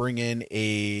opportunity to bring in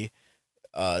a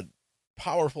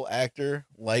powerful actor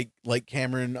like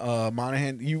Cameron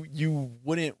Monaghan, you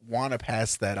wouldn't want to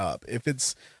pass that up if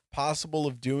it's possible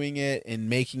of doing it and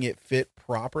making it fit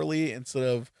properly instead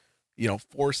of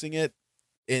forcing it.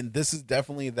 And this is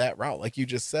definitely that route. Like you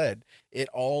just said, it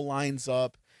all lines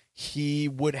up. He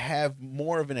would have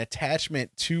more of an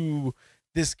attachment to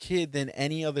this kid than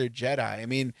any other Jedi. I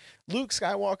mean, Luke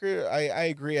Skywalker, I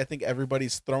agree. I think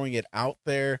everybody's throwing it out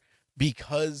there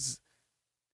because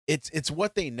it's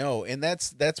what they know. And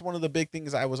that's one of the big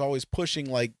things I was always pushing.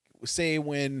 Like, say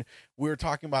when we were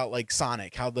talking about like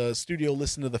Sonic, how the studio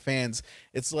listened to the fans,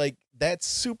 it's like, that's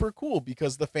super cool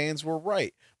because the fans were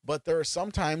right. But there are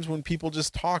some times when people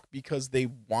just talk because they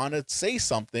want to say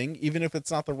something, even if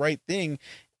it's not the right thing.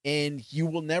 And you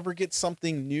will never get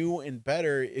something new and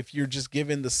better if you're just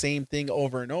given the same thing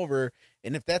over and over.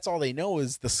 And if that's all they know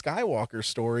is the Skywalker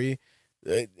story,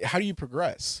 how do you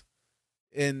progress?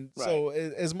 And so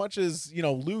as much as,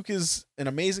 Luke is an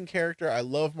amazing character, I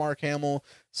love Mark Hamill.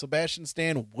 Sebastian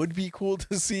Stan would be cool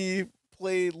to see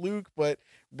play Luke, but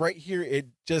right here, it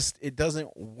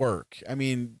doesn't work. I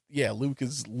mean, yeah, Luke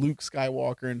is Luke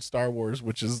Skywalker in Star Wars,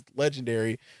 which is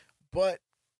legendary, but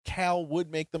Cal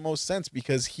would make the most sense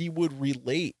because he would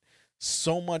relate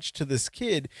so much to this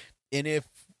kid. And if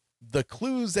the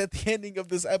clues at the ending of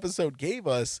this episode gave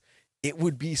us, it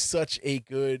would be such a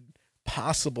good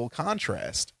possible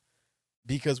contrast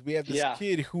because we have this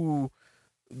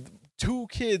two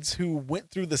kids who went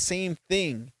through the same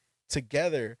thing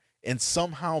together and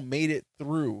somehow made it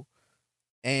through.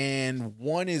 And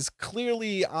one is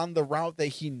clearly on the route that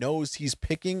he knows he's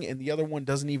picking, and the other one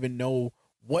doesn't even know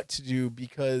what to do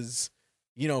because,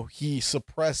 he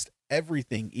suppressed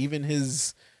everything, even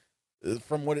his,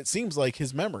 from what it seems like,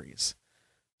 his memories.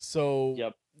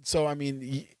 So, I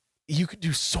mean, you could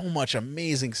do so much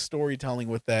amazing storytelling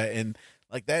with that. And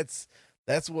like, that's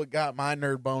what got my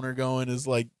nerd boner going, is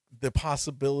like the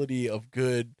possibility of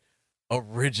good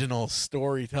original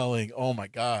storytelling. Oh my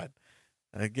God.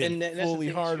 I get fully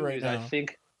hard right now. I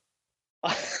think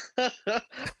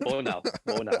oh no.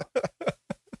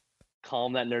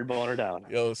 Calm that nerd boner down.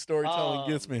 Yo, storytelling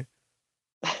gets me.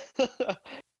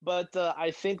 But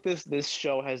I think this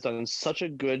show has done such a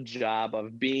good job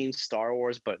of being Star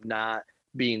Wars, but not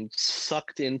being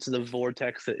sucked into the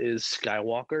vortex that is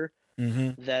Skywalker,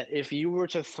 that if you were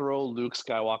to throw Luke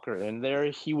Skywalker in there,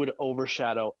 he would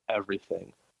overshadow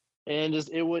everything. And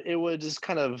it would just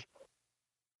kind of,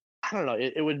 I don't know,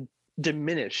 it would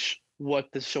diminish what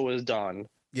the show has done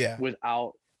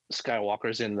without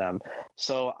Skywalkers in them.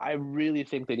 So I really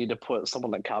think they need to put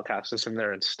someone like Cal Kestis in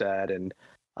there instead. And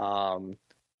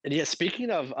yeah, speaking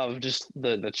of just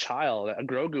the child,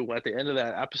 Grogu, at the end of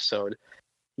that episode,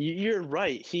 you're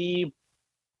right. He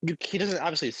doesn't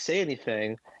obviously say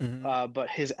anything, but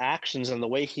his actions and the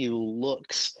way he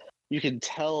looks, you can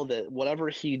tell that whatever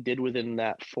he did within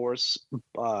that Force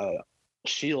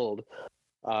shield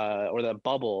or that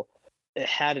bubble, it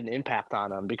had an impact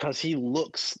on him, because he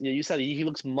looks, you said he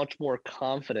looks much more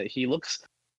confident. He looks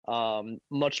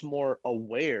much more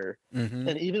aware.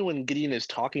 And even when Gideon is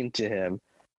talking to him,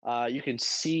 you can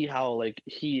see how like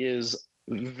he is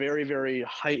very, very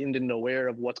heightened and aware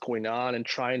of what's going on and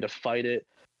trying to fight it.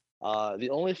 The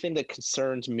only thing that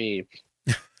concerns me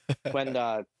when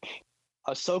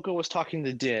Ahsoka was talking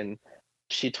to Din,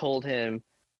 she told him,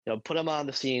 put him on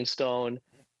the Seeing Stone.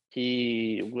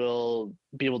 He will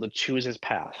be able to choose his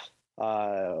path.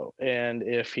 And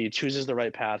if he chooses the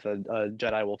right path, a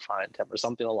Jedi will find him, or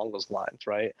something along those lines,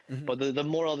 right? But the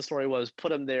moral of the story was,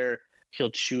 put him there,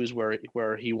 he'll choose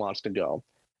where he wants to go.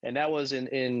 And that was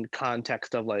in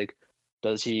context of like,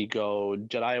 does he go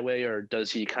Jedi way, or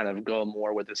does he kind of go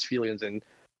more with his feelings and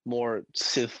more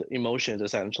Sith emotions,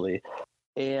 essentially?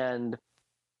 And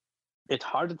it's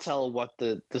hard to tell what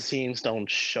the Seeing Stone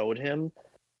showed him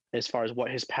as far as what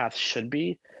his path should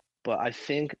be. But I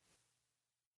think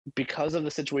because of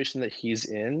the situation that he's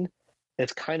in,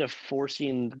 it's kind of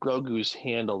forcing Grogu's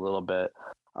hand a little bit,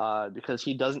 because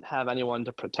he doesn't have anyone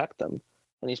to protect him,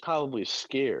 and he's probably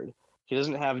scared. He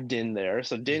doesn't have Din there,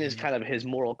 so Din is kind of his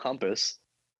moral compass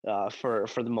for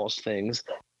the most things.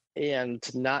 And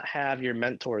to not have your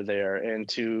mentor there, and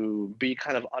to be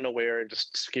kind of unaware and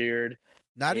just scared,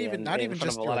 not even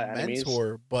just your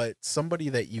mentor, but somebody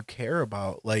that you care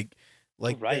about, like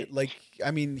right.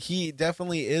 I mean, he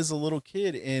definitely is a little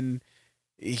kid, and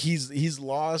he's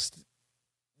lost.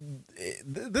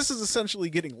 This is essentially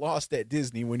getting lost at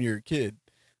Disney when you're a kid.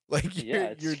 Like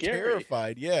you're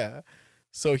terrified. Yeah.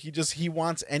 So he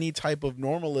wants any type of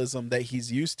normalism that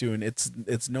he's used to, and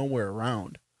it's nowhere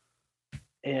around.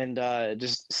 And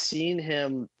just seeing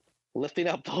him lifting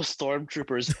up those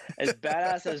stormtroopers, as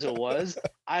badass as it was,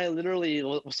 I literally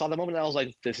saw the moment and I was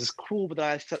like, this is cool. But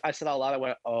then I said out loud, I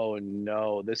went, oh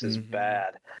no, this is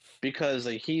bad. Because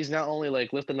like, he's not only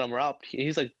like lifting them up,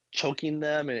 he's like choking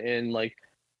them and like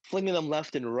flinging them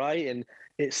left and right. And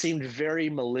it seemed very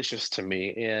malicious to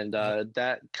me. And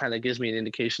that kind of gives me an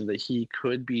indication that he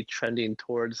could be trending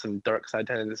towards some dark side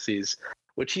tendencies,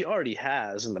 which he already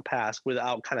has in the past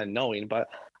without kind of knowing. But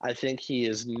I think he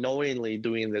is knowingly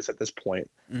doing this at this point,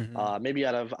 maybe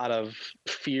out of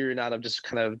fear and out of just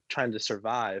kind of trying to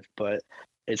survive. But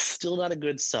it's still not a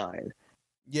good sign.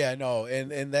 Yeah, no,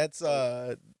 and that's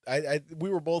we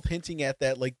were both hinting at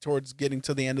that, like towards getting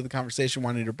to the end of the conversation,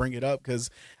 wanting to bring it up,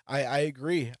 because I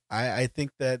agree. I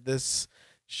think that this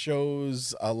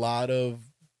shows a lot of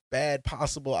bad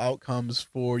possible outcomes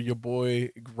for your boy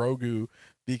Grogu,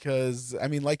 because I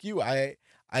mean, like you, I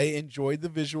enjoyed the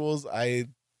visuals. I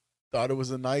thought it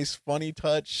was a nice, funny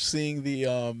touch seeing the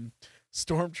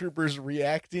stormtroopers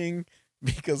reacting,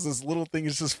 because this little thing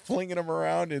is just flinging them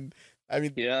around, and I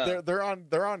mean, they're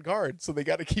on guard, so they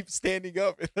got to keep standing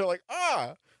up, and they're like,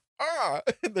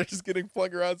 and they're just getting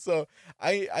flung around. So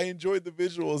I enjoyed the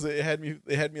visuals. It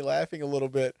had me laughing a little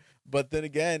bit, but then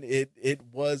again, it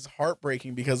was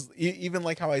heartbreaking, because even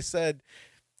like how I said,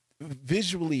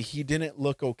 visually he didn't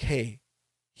look okay.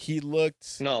 He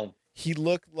looked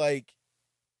like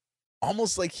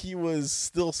almost like he was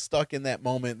still stuck in that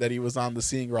moment that he was on the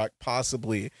Seeing Rock,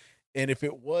 possibly. And if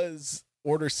it was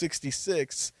Order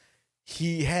 66,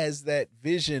 he has that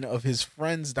vision of his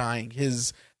friends dying,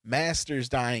 his masters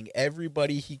dying,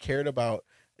 everybody he cared about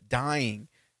dying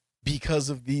because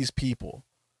of these people.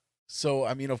 So,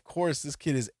 I mean, of course, this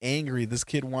kid is angry. This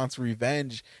kid wants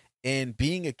revenge. And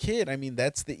being a kid, I mean,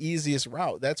 that's the easiest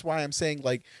route. That's why I'm saying,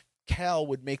 like, Cal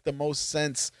would make the most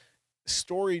sense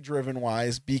story-driven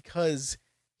wise, because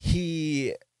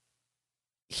he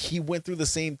went through the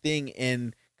same thing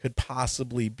and could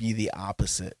possibly be the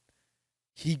opposite.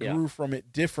 He grew from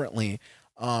it differently.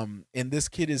 And this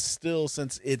kid is still,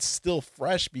 since it's still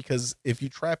fresh, because if you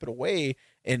trap it away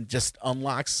and just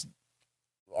unlocks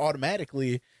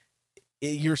automatically,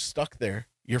 you're stuck there.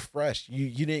 You're fresh.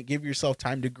 You didn't give yourself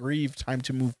time to grieve, time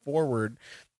to move forward.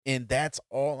 And that's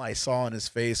all I saw in his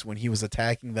face when he was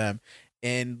attacking them.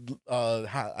 And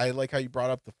I like how you brought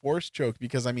up the force choke,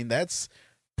 because I mean that's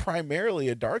primarily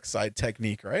a dark side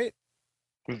technique, right?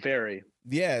 Very.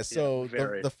 Yeah, Yeah, so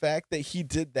very. the fact that he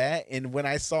did that, and when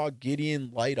I saw Gideon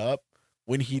light up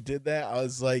when he did that, I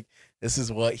was like, this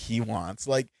is what he wants.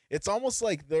 Like it's almost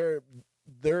like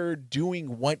they're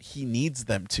doing what he needs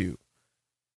them to.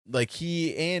 Like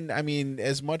and I mean,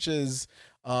 as much as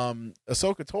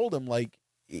Ahsoka told him, like,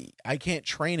 I can't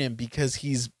train him because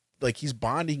he's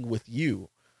bonding with you,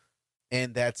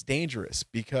 and that's dangerous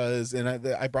because, and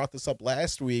I brought this up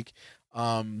last week,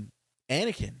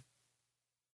 Anakin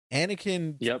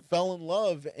Yep. fell in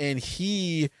love, and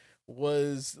he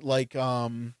was like,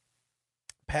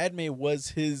 Padme was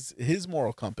his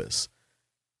moral compass.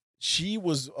 She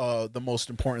was the most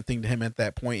important thing to him at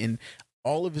that point, and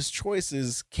all of his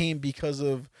choices came because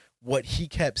of what he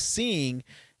kept seeing,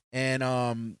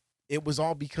 and it was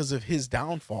all because of his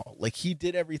downfall. Like he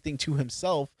did everything to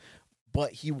himself,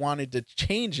 but he wanted to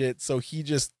change it, so he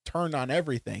just turned on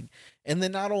everything. And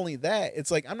then not only that,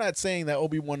 it's like, I'm not saying that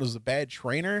Obi-Wan was a bad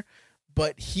trainer,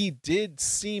 but he did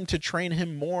seem to train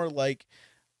him more like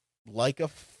a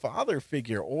father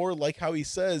figure, or like how he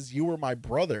says, you were my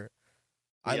brother,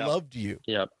 I Yep. loved you.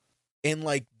 Yep. And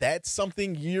like that's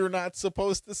something you're not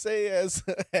supposed to say as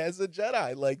as a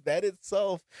Jedi. Like that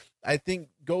itself, I think,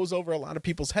 goes over a lot of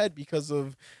people's head because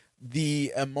of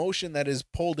the emotion that is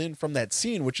pulled in from that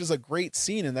scene, which is a great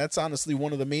scene. And that's honestly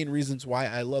one of the main reasons why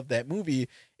I love that movie,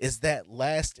 is that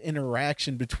last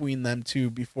interaction between them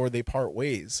two before they part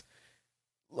ways.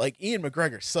 Like Ian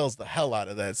McGregor sells the hell out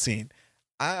of that scene.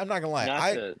 I'm not gonna lie.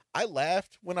 Not to I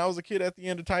laughed when I was a kid at the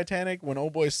end of Titanic when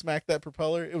old boy smacked that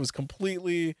propeller. It was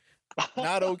completely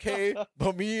not okay,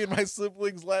 but me and my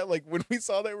siblings laughed. Like when we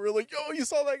saw that, we were like, yo, you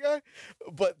saw that guy?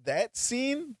 But that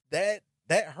scene, that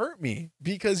hurt me,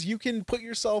 because you can put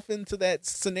yourself into that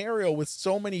scenario with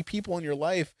so many people in your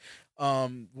life,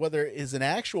 whether it is an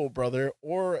actual brother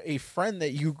or a friend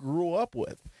that you grew up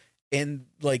with, and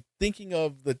like thinking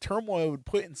of the turmoil it would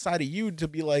put inside of you to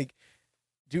be like,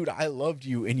 dude, I loved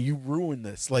you and you ruined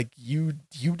this. Like you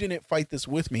didn't fight this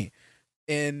with me.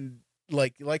 And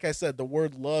like I said, the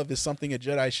word love is something a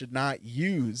Jedi should not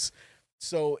use.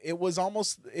 So it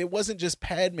wasn't just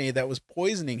Padme that was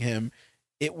poisoning him.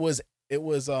 It was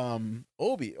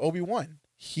Obi-Wan.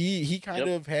 He kind Yep.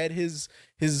 of had his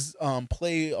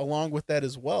play along with that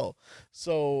as well.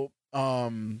 So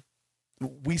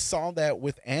we saw that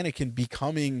with Anakin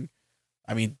becoming,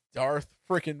 I mean, Darth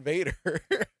freaking Vader.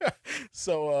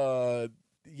 So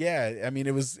yeah, I mean,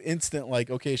 it was instant,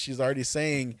 like, okay, she's already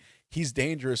saying he's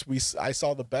dangerous. I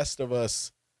saw the best of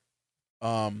us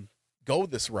go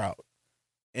this route.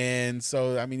 And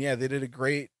so I mean, yeah, they did a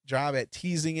great job at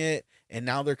teasing it, and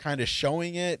now they're kind of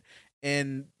showing it.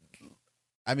 And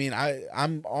I mean,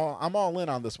 I'm all in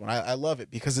on this one. I love it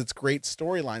because it's great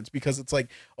storylines, because it's like,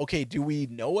 okay, do we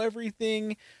know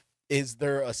everything? Is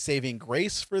there a saving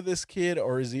grace for this kid,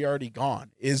 or is he already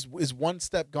gone? Is one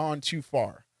step gone too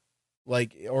far?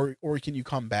 Like, or can you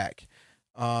come back?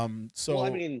 So Well, I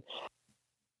mean,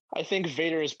 I think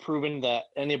Vader has proven that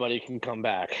anybody can come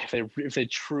back if they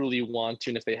truly want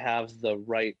to, and if they have the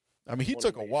right I mean, he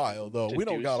took a while motivation though. to We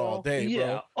don't do got all so. day, Yeah.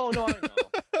 bro. Oh no, I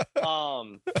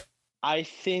know. I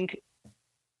think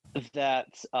that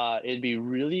it'd be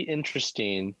really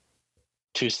interesting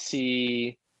to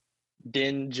see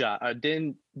Din die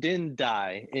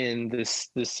in this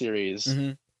series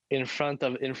Mhm. in front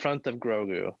of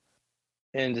Grogu,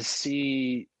 and to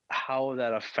see how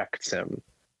that affects him,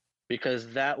 because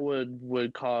that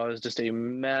would cause just a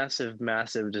massive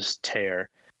just tear,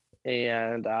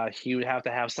 and he would have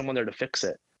to have someone there to fix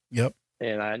it. Yep.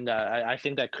 And I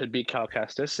think that could be Cal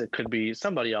Kestis. It could be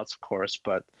somebody else, of course,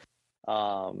 but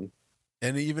And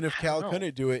even if I Cal don't know.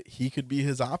 couldn't do it, he could be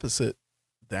his opposite.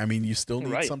 I mean, you still need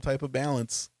Right. some type of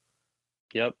balance.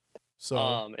 Yep. So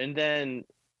And then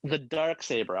the dark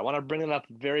saber. I want to bring it up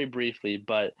very briefly,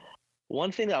 but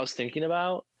one thing that I was thinking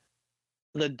about,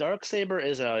 the dark saber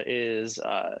is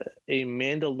a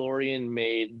Mandalorian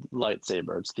made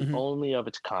lightsaber. It's the Mhm. only of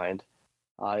its kind.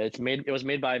 It was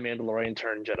made by a Mandalorian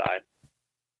turned Jedi.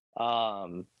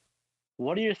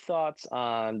 What are your thoughts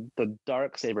on the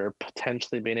dark saber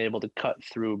potentially being able to cut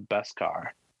through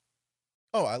Beskar?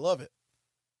 oh, I love it.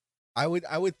 I would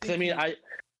 'Cause, I think mean,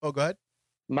 oh, go ahead.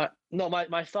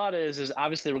 my thought is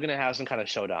obviously we're gonna have some kind of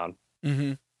showdown.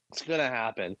 Mm-hmm. It's gonna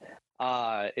happen.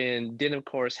 And Din, of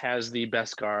course, has the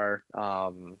Beskar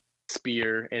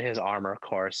spear in his armor, of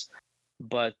course.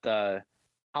 But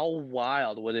how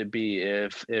wild would it be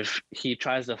if he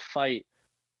tries to fight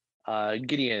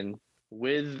Gideon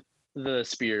with the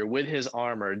spear, with his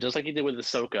armor, just like he did with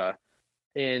Ahsoka,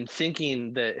 and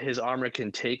thinking that his armor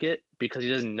can take it because he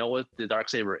doesn't know what the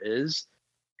Darksaber is,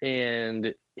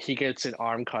 and he gets an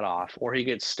arm cut off or he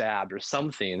gets stabbed or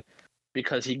something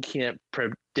because he can't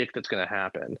predict that's going to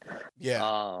happen. Yeah.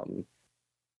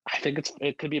 I think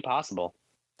it could be possible.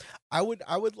 I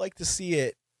would like to see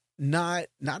it not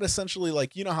essentially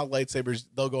like, you know how lightsabers,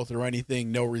 they'll go through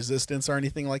anything, no resistance or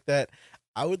anything like that.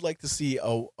 I would like to see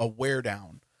a wear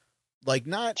down, like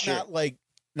not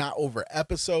over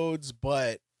episodes,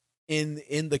 but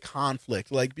in the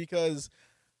conflict, like, because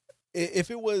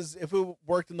if it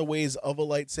worked in the ways of a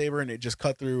lightsaber and it just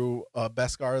cut through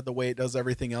Beskar the way it does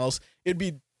everything else, it'd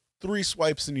be 3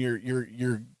 swipes and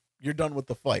you're done with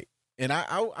the fight. And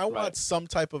I want some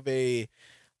type of a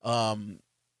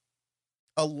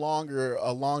longer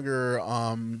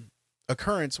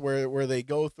occurrence where they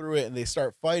go through it and they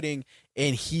start fighting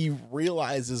and he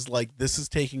realizes like, this is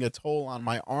taking a toll on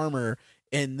my armor.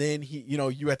 And then he,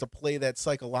 you have to play that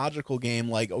psychological game.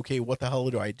 Like, okay, what the hell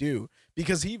do I do?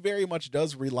 Because he very much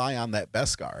does rely on that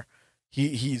Beskar.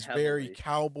 He's Heavily. very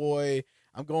cowboy.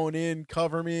 I'm going in,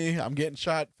 cover me. I'm getting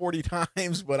shot 40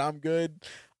 times, but I'm good.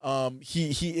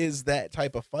 He is that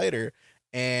type of fighter.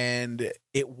 And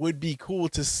it would be cool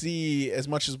to see, as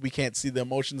much as we can't see the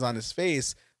emotions on his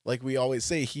face, like we always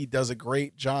say, he does a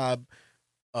great job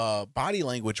body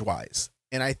language wise.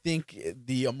 And I think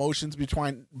the emotions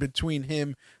between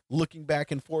him looking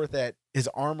back and forth at his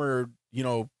armor,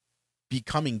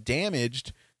 becoming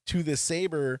damaged to the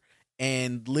saber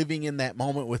and living in that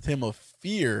moment with him of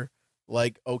fear,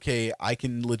 like, okay, I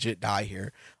can legit die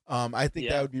here. I think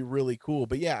that would be really cool.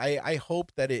 But yeah, I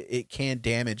hope that it can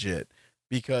damage it,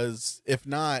 because if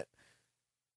not,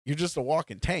 you're just a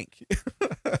walking tank.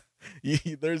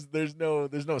 There's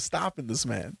no stopping this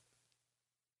man.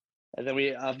 And then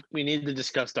we need to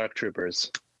discuss Dark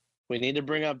Troopers. We need to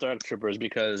bring up Dark Troopers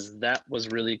because that was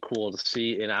really cool to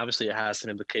see, and obviously it has some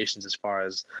implications as far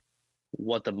as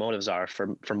what the motives are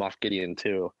for Moff Gideon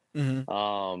too.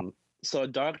 Mm-hmm. So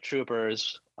Dark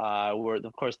Troopers were,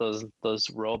 of course, those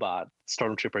robot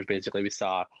stormtroopers basically we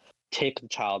saw take the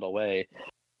child away.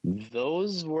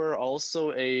 Those were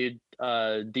also a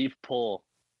deep pull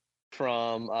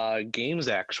from games,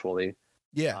 actually.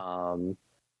 Yeah.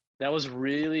 That was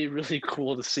really, really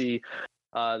cool to see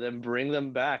them bring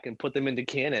them back and put them into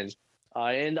canon.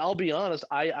 And I'll be honest,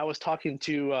 I was talking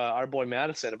to our boy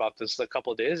Madison about this a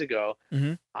couple of days ago.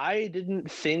 Mm-hmm. I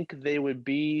didn't think they would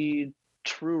be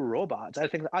true robots. I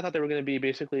thought they were going to be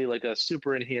basically like a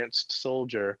super enhanced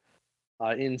soldier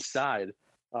inside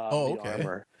the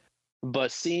armor.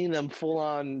 But seeing them full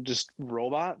on just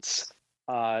robots,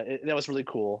 that was really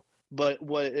cool. But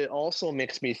what it also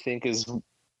makes me think is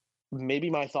maybe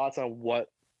my thoughts on what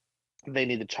they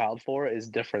need the child for is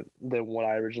different than what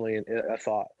I originally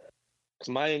thought. Because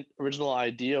my original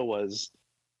idea was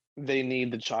they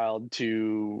need the child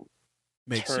to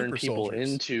turn people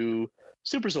into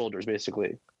super soldiers,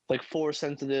 basically, like Force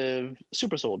sensitive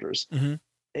super soldiers. Mm-hmm.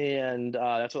 And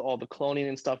that's what all the cloning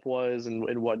and stuff was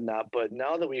and whatnot. But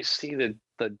now that we see the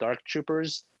Dark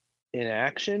Troopers in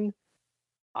action,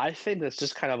 I think that's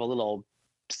just kind of a little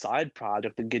side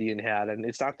project that Gideon had, and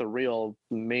it's not the real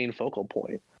main focal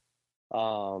point.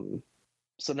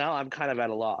 So now I'm kind of at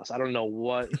a loss. I don't know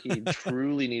what he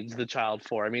truly needs the child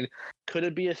for. I mean, could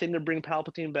it be a thing to bring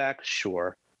Palpatine back?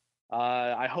 Sure.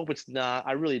 I hope it's not.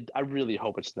 I really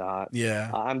hope it's not.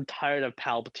 Yeah. I'm tired of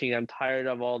Palpatine. I'm tired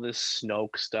of all this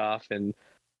Snoke stuff, and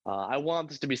I want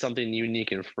this to be something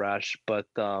unique and fresh. But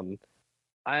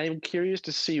I'm curious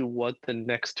to see what the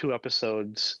next 2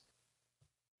 episodes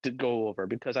to go over,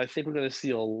 because I think we're going to see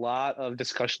a lot of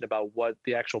discussion about what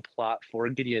the actual plot for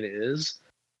Gideon is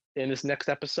in this next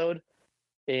episode,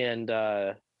 and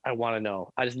I want to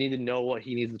know. I just need to know what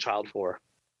he needs the child for.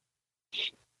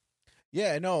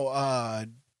 Yeah, no,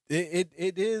 it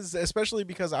is, especially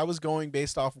because I was going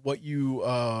based off what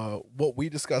we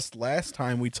discussed last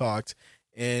time we talked,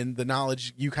 and the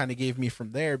knowledge you kind of gave me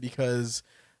from there, because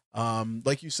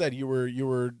like you said, you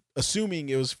were assuming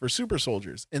it was for super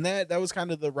soldiers, and that was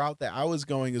kind of the route that I was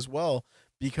going as well,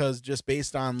 because just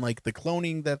based on like the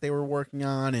cloning that they were working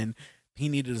on, and he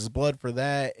needed his blood for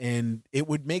that, and it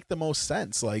would make the most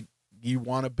sense. Like, you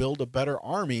want to build a better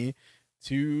army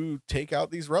to take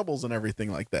out these rebels and everything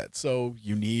like that, so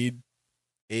you need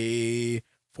a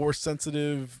force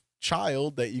sensitive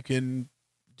child that you can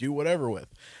do whatever with.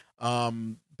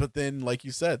 But then, like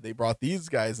you said, they brought these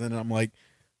guys in, and I'm like,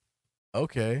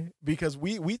 okay, because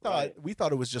we thought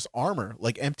it was just armor,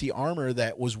 like empty armor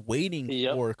that was waiting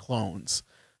for clones.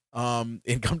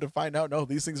 And come to find out, no,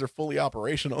 these things are fully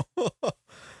operational.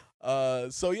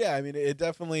 So yeah, I mean, it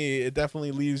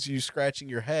definitely leaves you scratching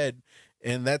your head.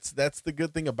 And that's the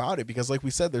good thing about it, because like we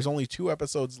said, there's only 2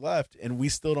 episodes left and we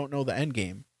still don't know the end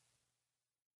game.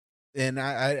 And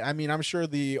I mean, I'm sure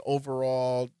the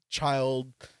overall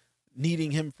child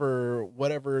needing him for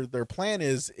whatever their plan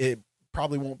is, it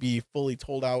probably won't be fully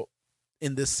told out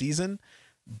in this season,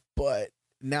 but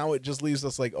now it just leaves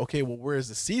us like, okay, well, where is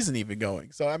the season even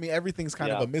going? So I mean, everything's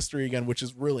kind of a mystery again, which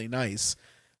is really nice.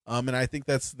 And I think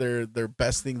that's their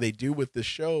best thing they do with this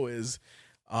show is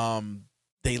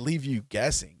they leave you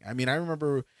guessing. I mean, I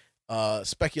remember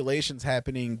speculations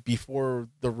happening before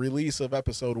the release of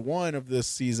episode 1 of this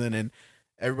season, and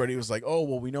everybody was like, oh,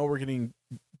 well, we know we're getting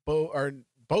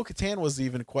Bo-Katan was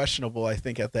even questionable, I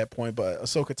think, at that point, but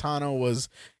Ahsoka Tano was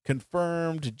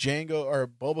confirmed, Jango or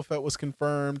Boba Fett was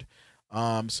confirmed.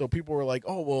 So people were like,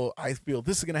 oh, well, I feel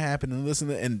this is going to happen and this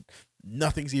and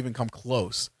nothing's even come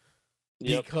close.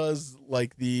 Yep. Because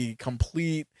like the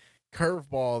complete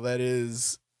curveball that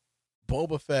is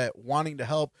Boba Fett wanting to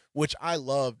help, which I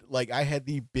loved. Like, I had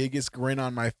the biggest grin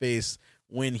on my face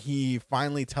when he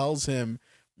finally tells him,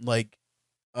 like,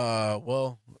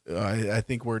 I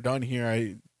think we're done here.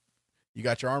 You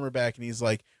got your armor back. And he's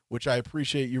like, which I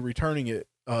appreciate you returning it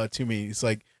to me. He's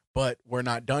like, but we're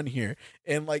not done here.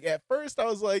 And like, at first I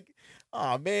was like,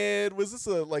 oh man, was this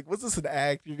an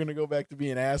act? You're going to go back to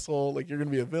being an asshole? Like, you're going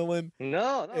to be a villain?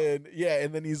 No. And yeah.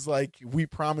 And then he's like, we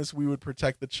promised we would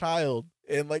protect the child.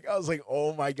 And like, I was like,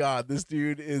 oh my God, this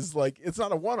dude is like, it's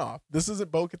not a one-off. This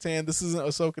isn't Bo-Katan. This isn't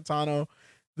Ahsoka Tano.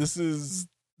 This is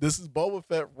Boba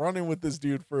Fett running with this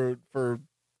dude for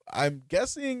I'm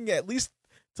guessing at least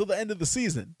till the end of the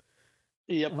season.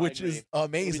 Yep, which is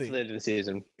amazing. Till the end of the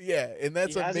season. Yeah, and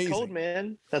that's amazing. Has a code,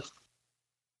 man. That's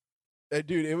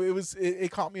dude.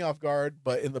 It caught me off guard,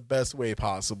 but in the best way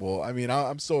possible. I mean,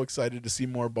 I'm so excited to see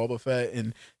more Boba Fett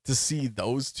and to see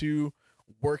those two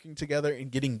working together and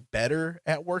getting better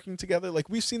at working together. Like,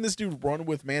 we've seen this dude run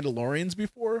with Mandalorians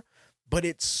before, but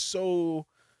it's so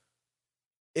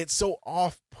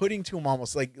off-putting to him,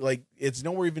 almost like it's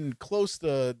nowhere even close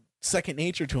to second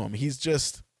nature to him. He's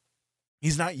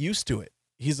not used to it.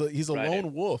 He's a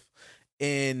lone wolf,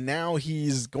 and now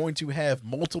he's going to have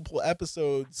multiple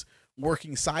episodes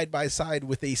working side by side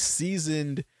with a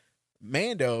seasoned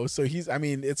Mando. So it's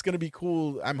going to be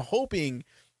cool. I'm hoping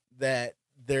that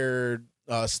their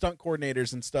stunt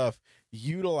coordinators and stuff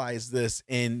utilize this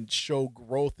and show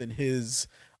growth in his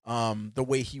the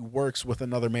way he works with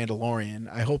another Mandalorian.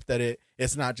 I hope that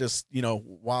it's not just,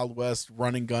 Wild West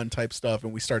run and gun type stuff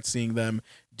and we start seeing them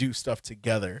do stuff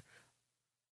together.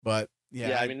 But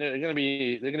yeah, I mean, they're gonna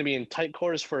be in tight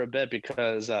quarters for a bit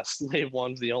because Slave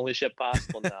One's the only ship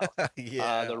possible now.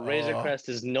 The Razor Crest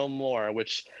is no more,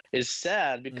 which is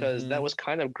sad because that was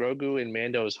kind of Grogu and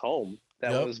Mando's home.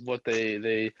 That was what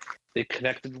they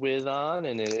connected with on,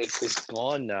 and it's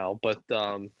gone now. But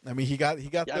I mean, he got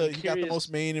the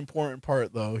most main important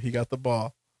part though. He got the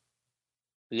ball.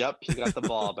 Yep, he got the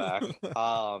ball back.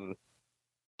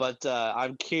 But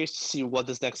I'm curious to see what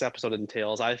this next episode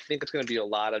entails. I think it's going to be a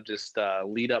lot of just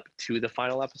lead up to the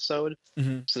final episode.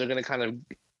 Mm-hmm. So they're going to kind of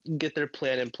get their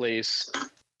plan in place.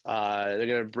 They're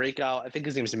going to break out. I think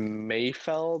his name's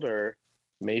Mayfield.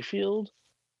 Bill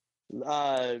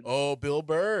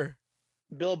Burr.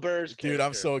 Bill Burr's character. Dude,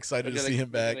 I'm so excited to see him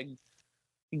back.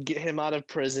 Get him out of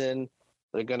prison.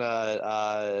 They're going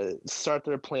to start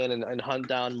their plan and hunt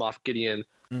down Moff Gideon.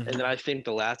 Mm-hmm. And then I think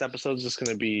the last episode is just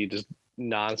going to be just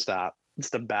nonstop. It's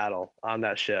the battle on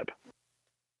that ship.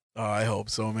 Oh, I hope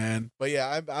so, man. But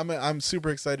yeah, I'm super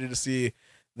excited to see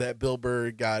that Bill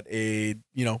Burr got a,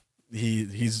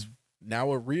 he's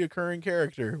now a reoccurring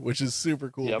character, which is super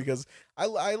cool because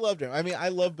I loved him. I mean, I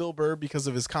love Bill Burr because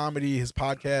of his comedy, his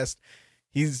podcast.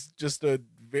 He's just a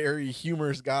very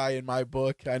humorous guy in my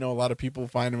book. I know a lot of people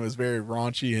find him as very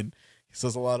raunchy and he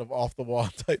says a lot of off the wall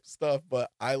type stuff, but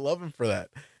I love him for that.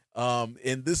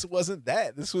 And this wasn't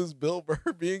that. This was Bill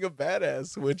Burr being a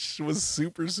badass, which was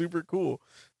super, super cool.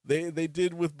 They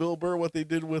did with Bill Burr what they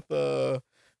did with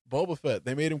Boba Fett.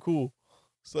 They made him cool.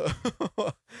 So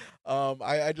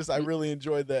I really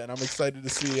enjoyed that, and I'm excited to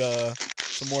see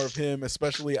some more of him,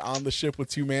 especially on the ship with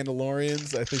 2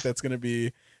 Mandalorians. I think that's gonna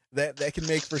be that can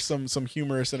make for some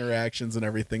humorous interactions and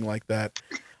everything like that.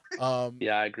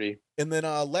 Yeah, I agree. And then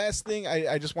last thing,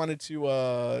 I just wanted to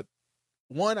I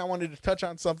wanted to touch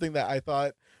on something that I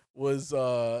thought was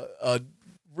a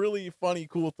really funny,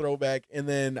 cool throwback, and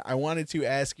then I wanted to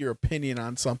ask your opinion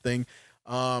on something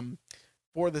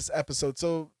for this episode.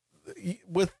 So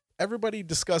with everybody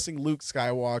discussing Luke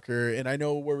Skywalker, and I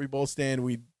know where we both stand,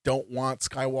 we don't want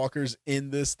Skywalkers in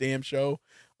this damn show.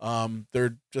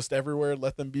 They're just everywhere.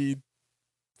 Let them be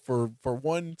for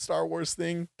one Star Wars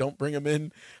thing. Don't bring them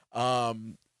in.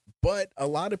 But a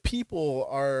lot of people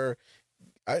are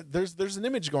there's an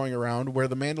image going around where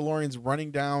the Mandalorian's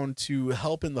running down to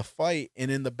help in the fight,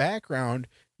 and in the background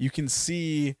you can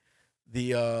see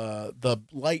the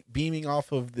light beaming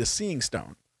off of the Seeing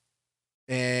Stone.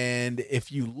 And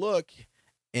if you look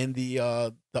in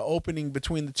the opening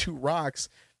between the two rocks,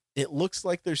 it looks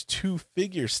like there's two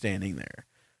figures standing there.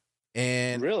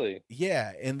 And really,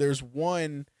 yeah, and there's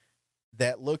one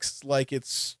that looks like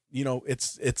it's, you know,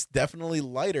 it's definitely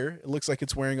lighter. It looks like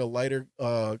it's wearing a lighter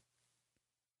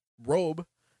robe,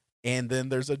 and then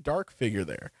there's a dark figure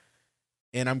there.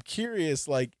 And I'm curious,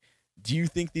 like, do you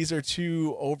think these are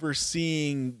two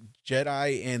overseeing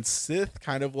Jedi and Sith,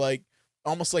 kind of like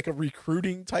almost like a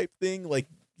recruiting type thing, like,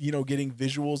 you know, getting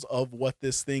visuals of what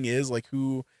this thing is, like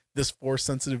who this force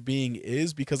sensitive being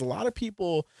is? Because a lot of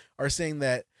people are saying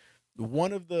that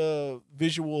one of the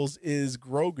visuals is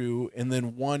Grogu and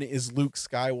then one is Luke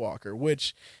Skywalker,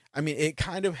 which, I mean, it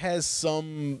kind of has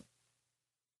some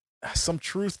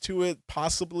truth to it,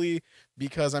 possibly,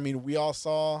 because, I mean, we all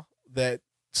saw that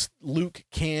Luke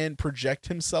can project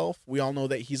himself. We all know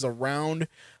that he's around.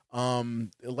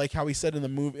 Like how he said in the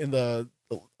in the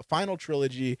final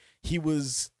trilogy, he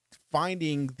was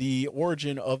finding the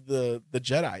origin of the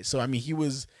Jedi. So, I mean, he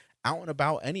was out and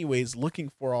about anyways,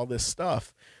 looking for all this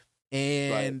stuff.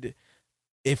 And right.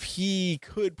 If he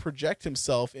could project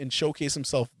himself and showcase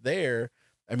himself there,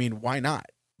 I mean, why not?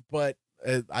 But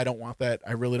I don't want that.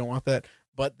 I really don't want that.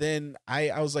 But then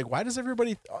I was like, why does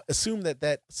everybody assume that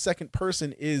that second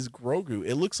person is Grogu?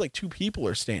 It looks like two people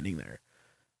are standing there.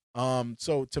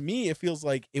 So to me, it feels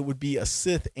like it would be a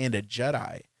Sith and a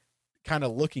Jedi kind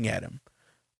of looking at him.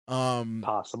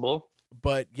 Possible.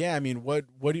 But yeah, I mean, what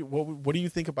do you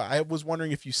think about? I was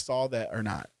wondering if you saw that or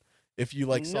not. If you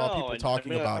like saw people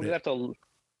talking about it.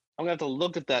 I'm gonna have to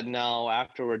look at that now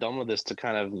after we're done with this to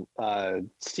kind of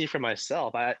see for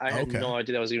myself. I had no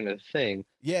idea that was even a thing.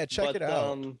 Yeah, check it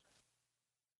out.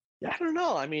 Yeah, I don't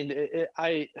know. I mean,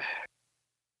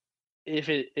 if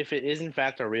it is in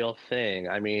fact a real thing,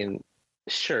 I mean,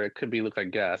 sure, it could be Luke, I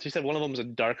guess. You said one of them is a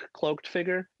dark cloaked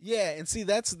figure. Yeah, and see,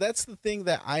 that's the thing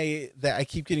that I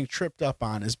keep getting tripped up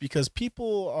on, is because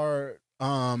people are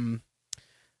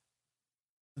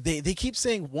they keep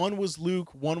saying one was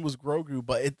Luke, one was Grogu,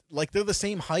 but it, like, they're the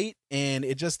same height, and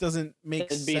it just doesn't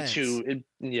make sense.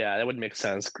 Yeah, that would make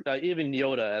sense. Even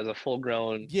Yoda, as a full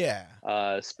grown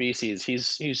species,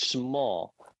 he's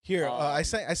small. Here, I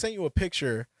sent you a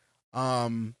picture.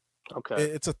 Okay,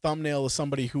 it's a thumbnail of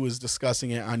somebody who was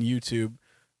discussing it on YouTube,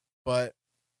 but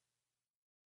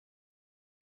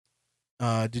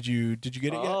did you get it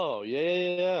yet? Oh,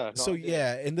 yeah. No, so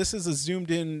yeah, and this is a zoomed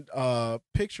in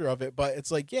picture of it, but it's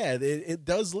like, yeah, it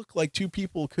does look like two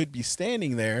people could be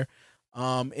standing there.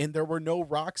 And there were no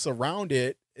rocks around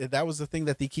it. That was the thing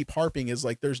that they keep harping, is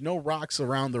like, there's no rocks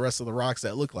around the rest of the rocks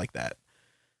that look like that.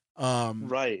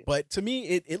 Right. But to me,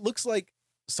 it looks like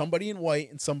somebody in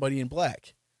white and somebody in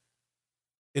black.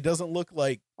 It doesn't look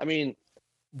like, I mean,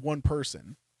 one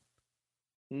person.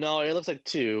 No, it looks like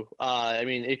two. I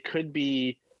mean, it could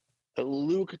be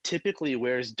Luke typically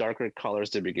wears darker colors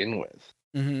to begin with.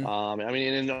 Mm-hmm. I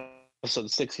mean, in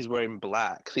episode 6, he's wearing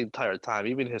black the entire time.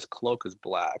 Even his cloak is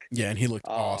black. Yeah, and he looked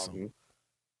awesome.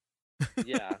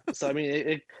 Yeah, so I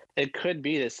mean, it could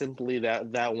be that simply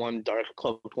that one dark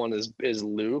cloaked one is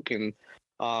Luke, and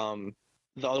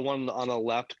the other one on the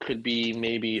left could be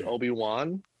maybe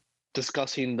Obi-Wan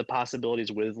discussing the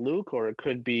possibilities with Luke, or it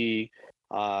could be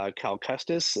Cal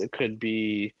Kestis. It could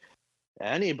be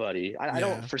anybody. I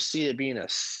don't foresee it being a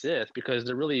Sith, because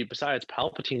they're really, besides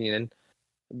Palpatine and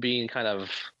being kind of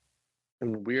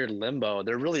in weird limbo,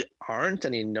 there really aren't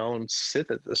any known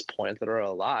Sith at this point that are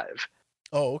alive.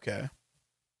 Oh, okay.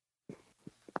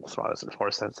 That's why it's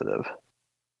more sensitive.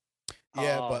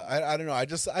 Yeah, but I don't know. I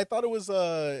thought it was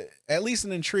at least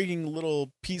an intriguing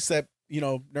little piece that, you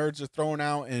know, nerds are throwing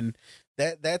out, and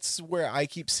that's where I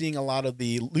keep seeing a lot of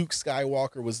the Luke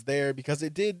Skywalker was there, because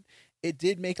it did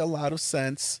make a lot of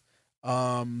sense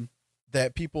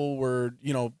that people were,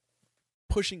 you know,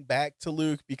 pushing back to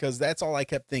Luke, because that's all I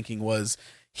kept thinking was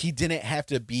he didn't have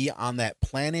to be on that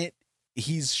planet.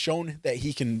 He's shown that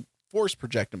he can force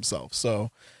project himself.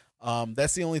 So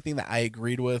that's the only thing that I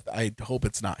agreed with. I hope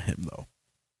it's not him, though.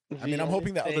 I mean, I'm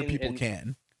hoping that other people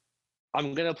can.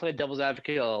 I'm going to play devil's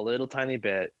advocate a little tiny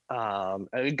bit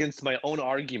against my own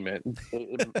argument,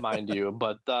 mind you.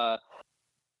 But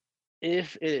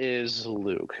if it is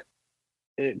Luke,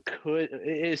 it could,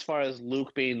 as far as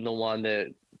Luke being the one that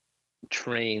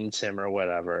trains him or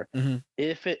whatever,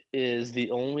 if it is,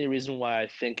 the only reason why I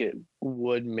think it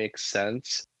would make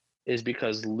sense is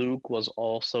because Luke was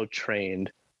also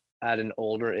trained at an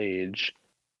older age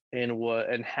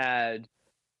and had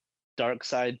dark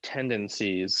side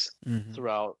tendencies Mhm.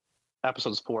 throughout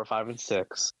episodes 4, 5, and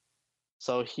 6.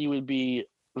 So he would be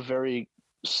very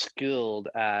skilled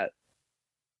at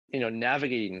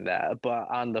navigating that. But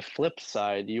on the flip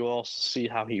side, you also see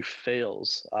how he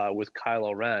fails with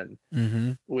Kylo Ren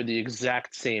Mhm. with the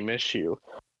exact same issue.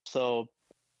 So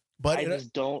But I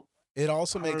just don't. it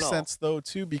also I don't makes know. sense though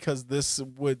too, because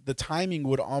the timing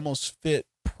would almost fit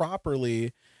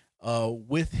properly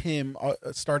with him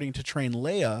starting to train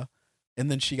Leia, and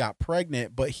then she got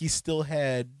pregnant, but he still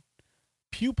had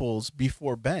pupils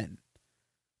before Ben.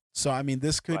 So I mean,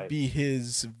 this could Right. be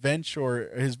his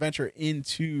venture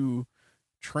into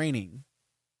training,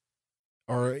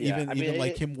 or Yeah, I mean, even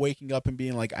like him waking up and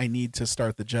being like, I need to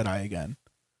start the Jedi again.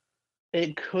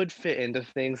 it could fit into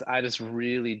things. I just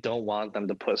really don't want them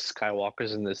to put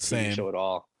Skywalkers in this TV Same. show at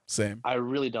all. Same. I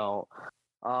really don't.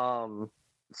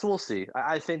 So we'll see.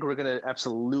 I think we're gonna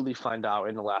absolutely find out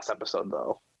in the last episode,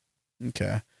 though.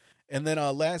 Okay. And then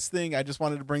last thing, I just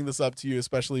wanted to bring this up to you,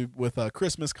 especially with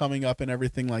Christmas coming up and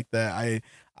everything like that.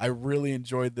 I really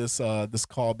enjoyed this this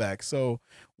callback. So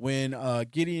when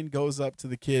Gideon goes up to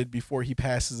the kid before he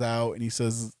passes out and he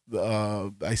says,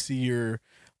 I see you're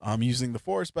using the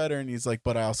Force better, and he's like,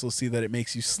 but I also see that it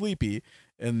makes you sleepy.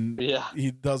 And Yeah.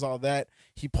 he does all that.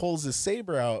 He pulls his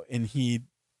saber out, and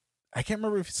I can't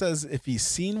remember if he says if he's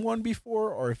seen one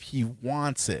before or if he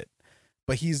wants it.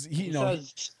 But he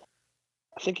says,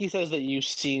 I think he says that you've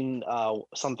seen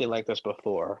something like this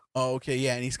before. Oh, okay,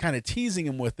 yeah, and he's kind of teasing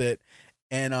him with it,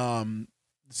 and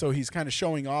so he's kind of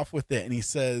showing off with it, and he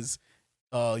says,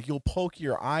 "You'll poke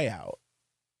your eye out,"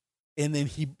 and then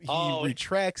he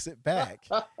retracts it back,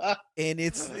 and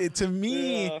it to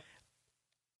me. Yeah.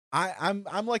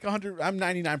 I'm like 100. I'm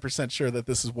 99% sure that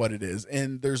this is what it is,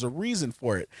 and there's a reason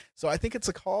for it. So I think it's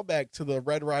a callback to the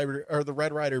Red Rider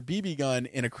BB gun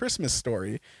in A Christmas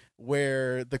Story,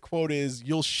 where the quote is,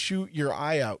 "You'll shoot your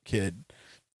eye out, kid."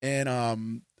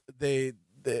 And the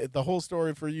whole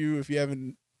story for you, if you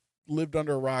haven't lived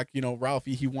under a rock,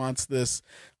 Ralphie, he wants this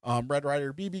Red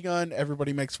Rider BB gun.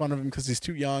 Everybody makes fun of him because he's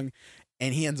too young,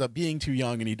 and he ends up being too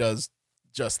young, and he does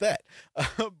just that.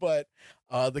 But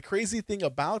the crazy thing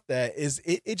about that is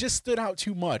it just stood out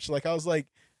too much. Like I was like,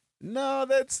 no,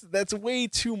 that's way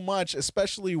too much,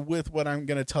 especially with what I'm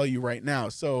gonna tell you right now.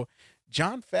 So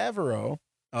Jon Favreau,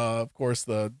 of course,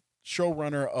 the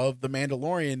showrunner of The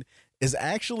Mandalorian, is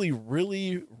actually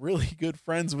really, really good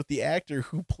friends with the actor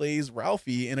who plays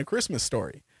Ralphie in A Christmas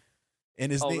Story.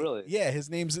 And his name, really? yeah, his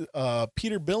name's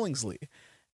Peter Billingsley.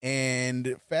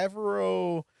 And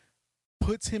Favreau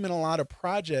puts him in a lot of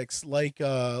projects like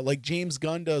James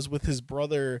Gunn does with his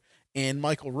brother and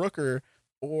Michael Rooker,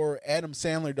 or Adam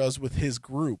Sandler does with his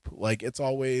group. Like it's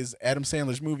always Adam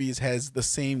Sandler's movies has the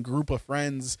same group of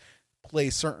friends play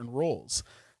certain roles.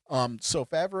 So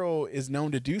Favreau is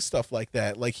known to do stuff like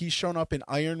that. Like he's shown up in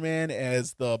Iron Man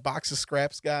as the box of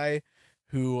scraps guy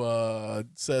who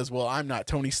says, "Well, I'm not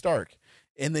Tony Stark,"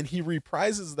 and then he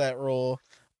reprises that role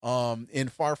in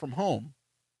Far From Home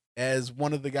as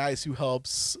one of the guys who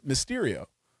helps Mysterio.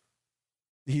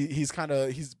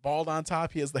 He's bald on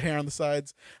top. He has the hair on the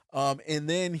sides. And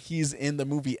then he's in the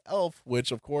movie Elf,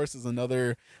 which of course is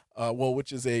another,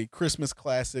 which is a Christmas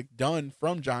classic done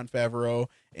from Jon Favreau.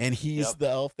 And he's the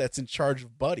elf that's in charge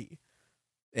of Buddy.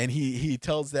 And he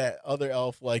tells that other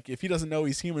elf, like, if he doesn't know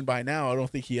he's human by now, I don't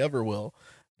think he ever will.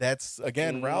 That's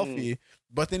again Ralphie.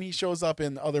 But then he shows up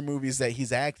in other movies that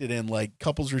he's acted in, like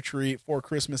Couples Retreat, Four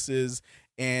Christmases,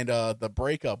 and The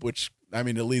Breakup, which, I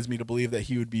mean, it leads me to believe that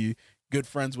he would be good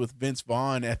friends with Vince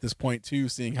Vaughn at this point too,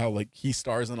 seeing how like he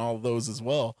stars in all of those as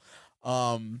well.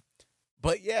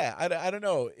 But yeah, I don't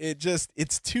know.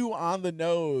 It's too on the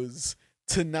nose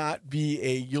to not be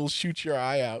a "you'll shoot your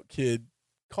eye out, kid"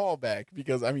 callback,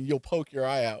 because I mean, you'll poke your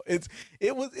eye out.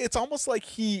 It's almost like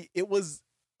it was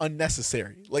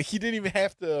unnecessary. Like he didn't even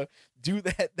have to do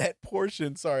that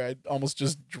portion. Sorry, I almost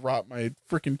just dropped my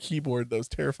freaking keyboard. That was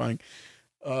terrifying.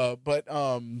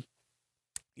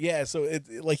 Yeah, so it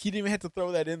like he didn't even have to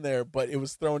throw that in there, but it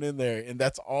was thrown in there, and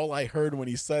that's all I heard when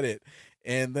he said it.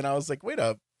 And then I was like, wait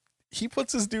up, he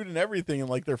puts this dude in everything, and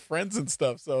like they're friends and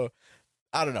stuff. So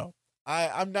I don't know.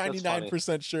 I'm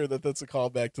 99% sure that that's a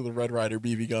callback to the Red Rider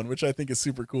BB gun, which I think is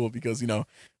super cool because,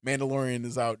 Mandalorian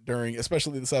is out during,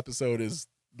 especially this episode is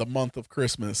the month of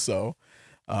Christmas. So,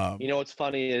 what's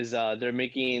funny is they're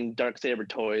making Darksaber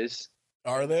toys.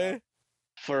 Are they?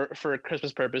 For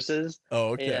Christmas purposes. Oh,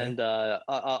 okay. And a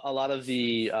lot of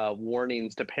the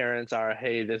warnings to parents are,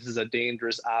 hey, this is a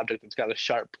dangerous object that's got a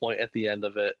sharp point at the end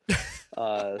of it.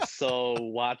 So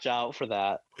watch out for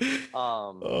that.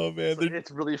 Oh man, so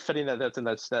it's really fitting that that's in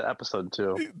that episode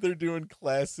too. They're doing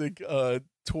classic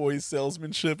toy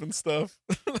salesmanship and stuff.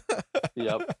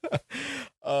 Yep.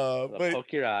 But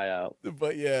poke your eye out.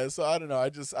 But yeah, so I don't know.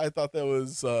 I thought that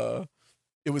was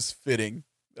it was fitting.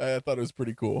 I thought it was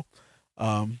pretty cool.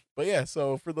 But yeah,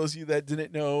 so for those of you that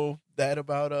didn't know that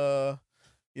about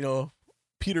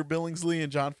Peter Billingsley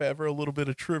and Jon Favreau, a little bit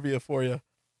of trivia for you.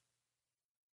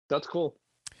 That's cool.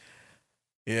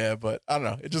 Yeah, but I don't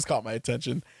know. It just caught my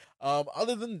attention.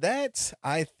 Other than that,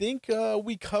 I think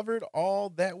we covered all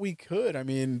that we could. I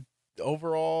mean,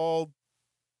 overall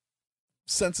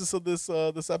census of this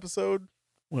episode.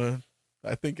 Well,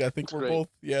 I think It's we're great. both.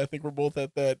 Yeah, I think we're both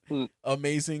at that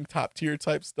amazing top tier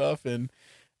type stuff. And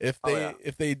if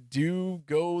they do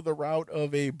go the route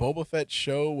of a Boba Fett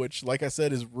show, which, like I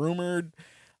said, is rumored,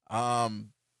 I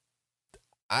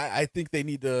think they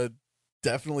need to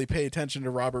definitely pay attention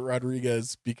to Robert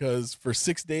Rodriguez, because for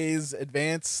 6 days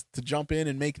advance to jump in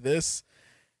and make this,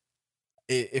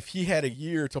 if he had a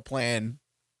year to plan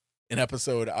an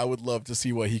episode, I would love to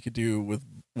see what he could do with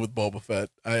Boba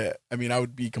Fett. I mean, I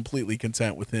would be completely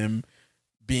content with him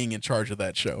being in charge of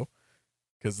that show,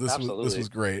 because this was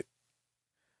great.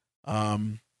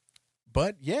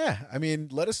 But yeah, I mean,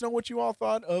 let us know what you all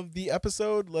thought of the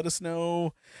episode. Let us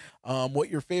know what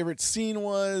your favorite scene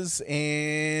was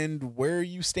and where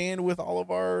you stand with all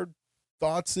of our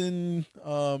thoughts and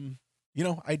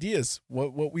ideas.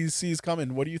 What we see is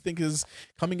coming. What do you think is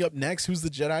coming up next? Who's the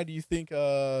Jedi do you think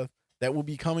that will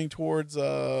be coming towards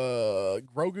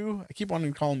Grogu? I keep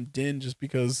wanting to call him Din just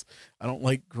because I don't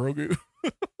like Grogu.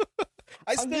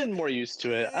 I'm getting more used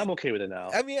to it. I'm okay with it now.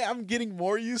 I mean, I'm getting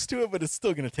more used to it, but it's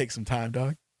still going to take some time,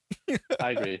 dog.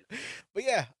 I agree. But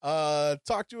yeah,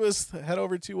 talk to us. Head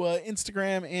over to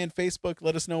Instagram and Facebook.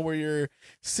 Let us know where you're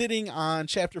sitting on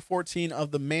chapter 14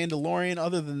 of The Mandalorian.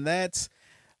 Other than that,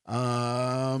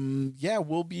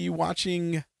 we'll be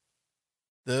watching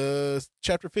the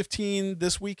chapter 15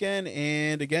 this weekend.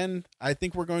 And again, I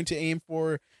think we're going to aim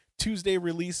for Tuesday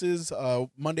releases.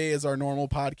 Monday is our normal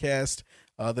podcast,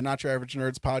 the Not Your Average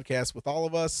Nerds podcast with all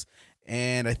of us.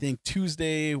 And I think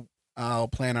Tuesday I'll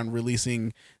plan on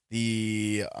releasing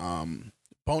the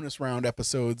bonus round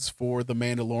episodes for The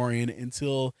Mandalorian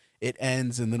until it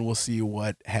ends, and then we'll see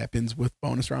what happens with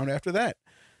bonus round after that.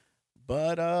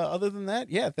 But other than that,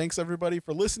 yeah, thanks everybody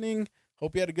for listening.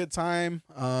 Hope you had a good time.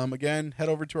 Again, head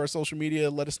over to our social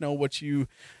media. Let us know what you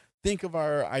think of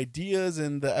our ideas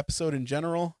and the episode in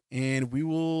general. And we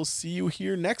will see you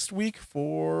here next week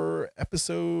for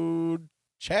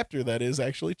chapter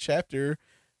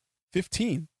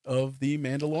 15 of The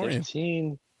Mandalorian.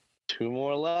 15. 2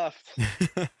 more left.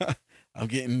 I'm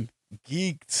getting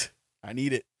geeked. I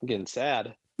need it. I'm getting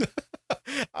sad.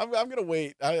 I'm gonna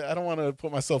wait. I don't want to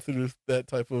put myself through that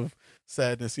type of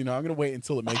sadness. I'm gonna wait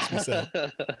until it makes me sad.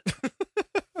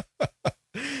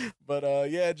 But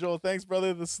yeah, Joel, thanks,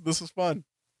 brother. This was fun.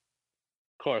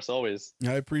 Of course, always.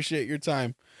 I appreciate your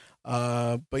time.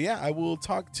 But yeah, I will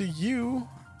talk to you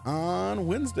on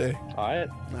Wednesday. All right.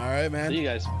 All right, man. See you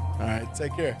guys. All right,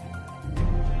 take care.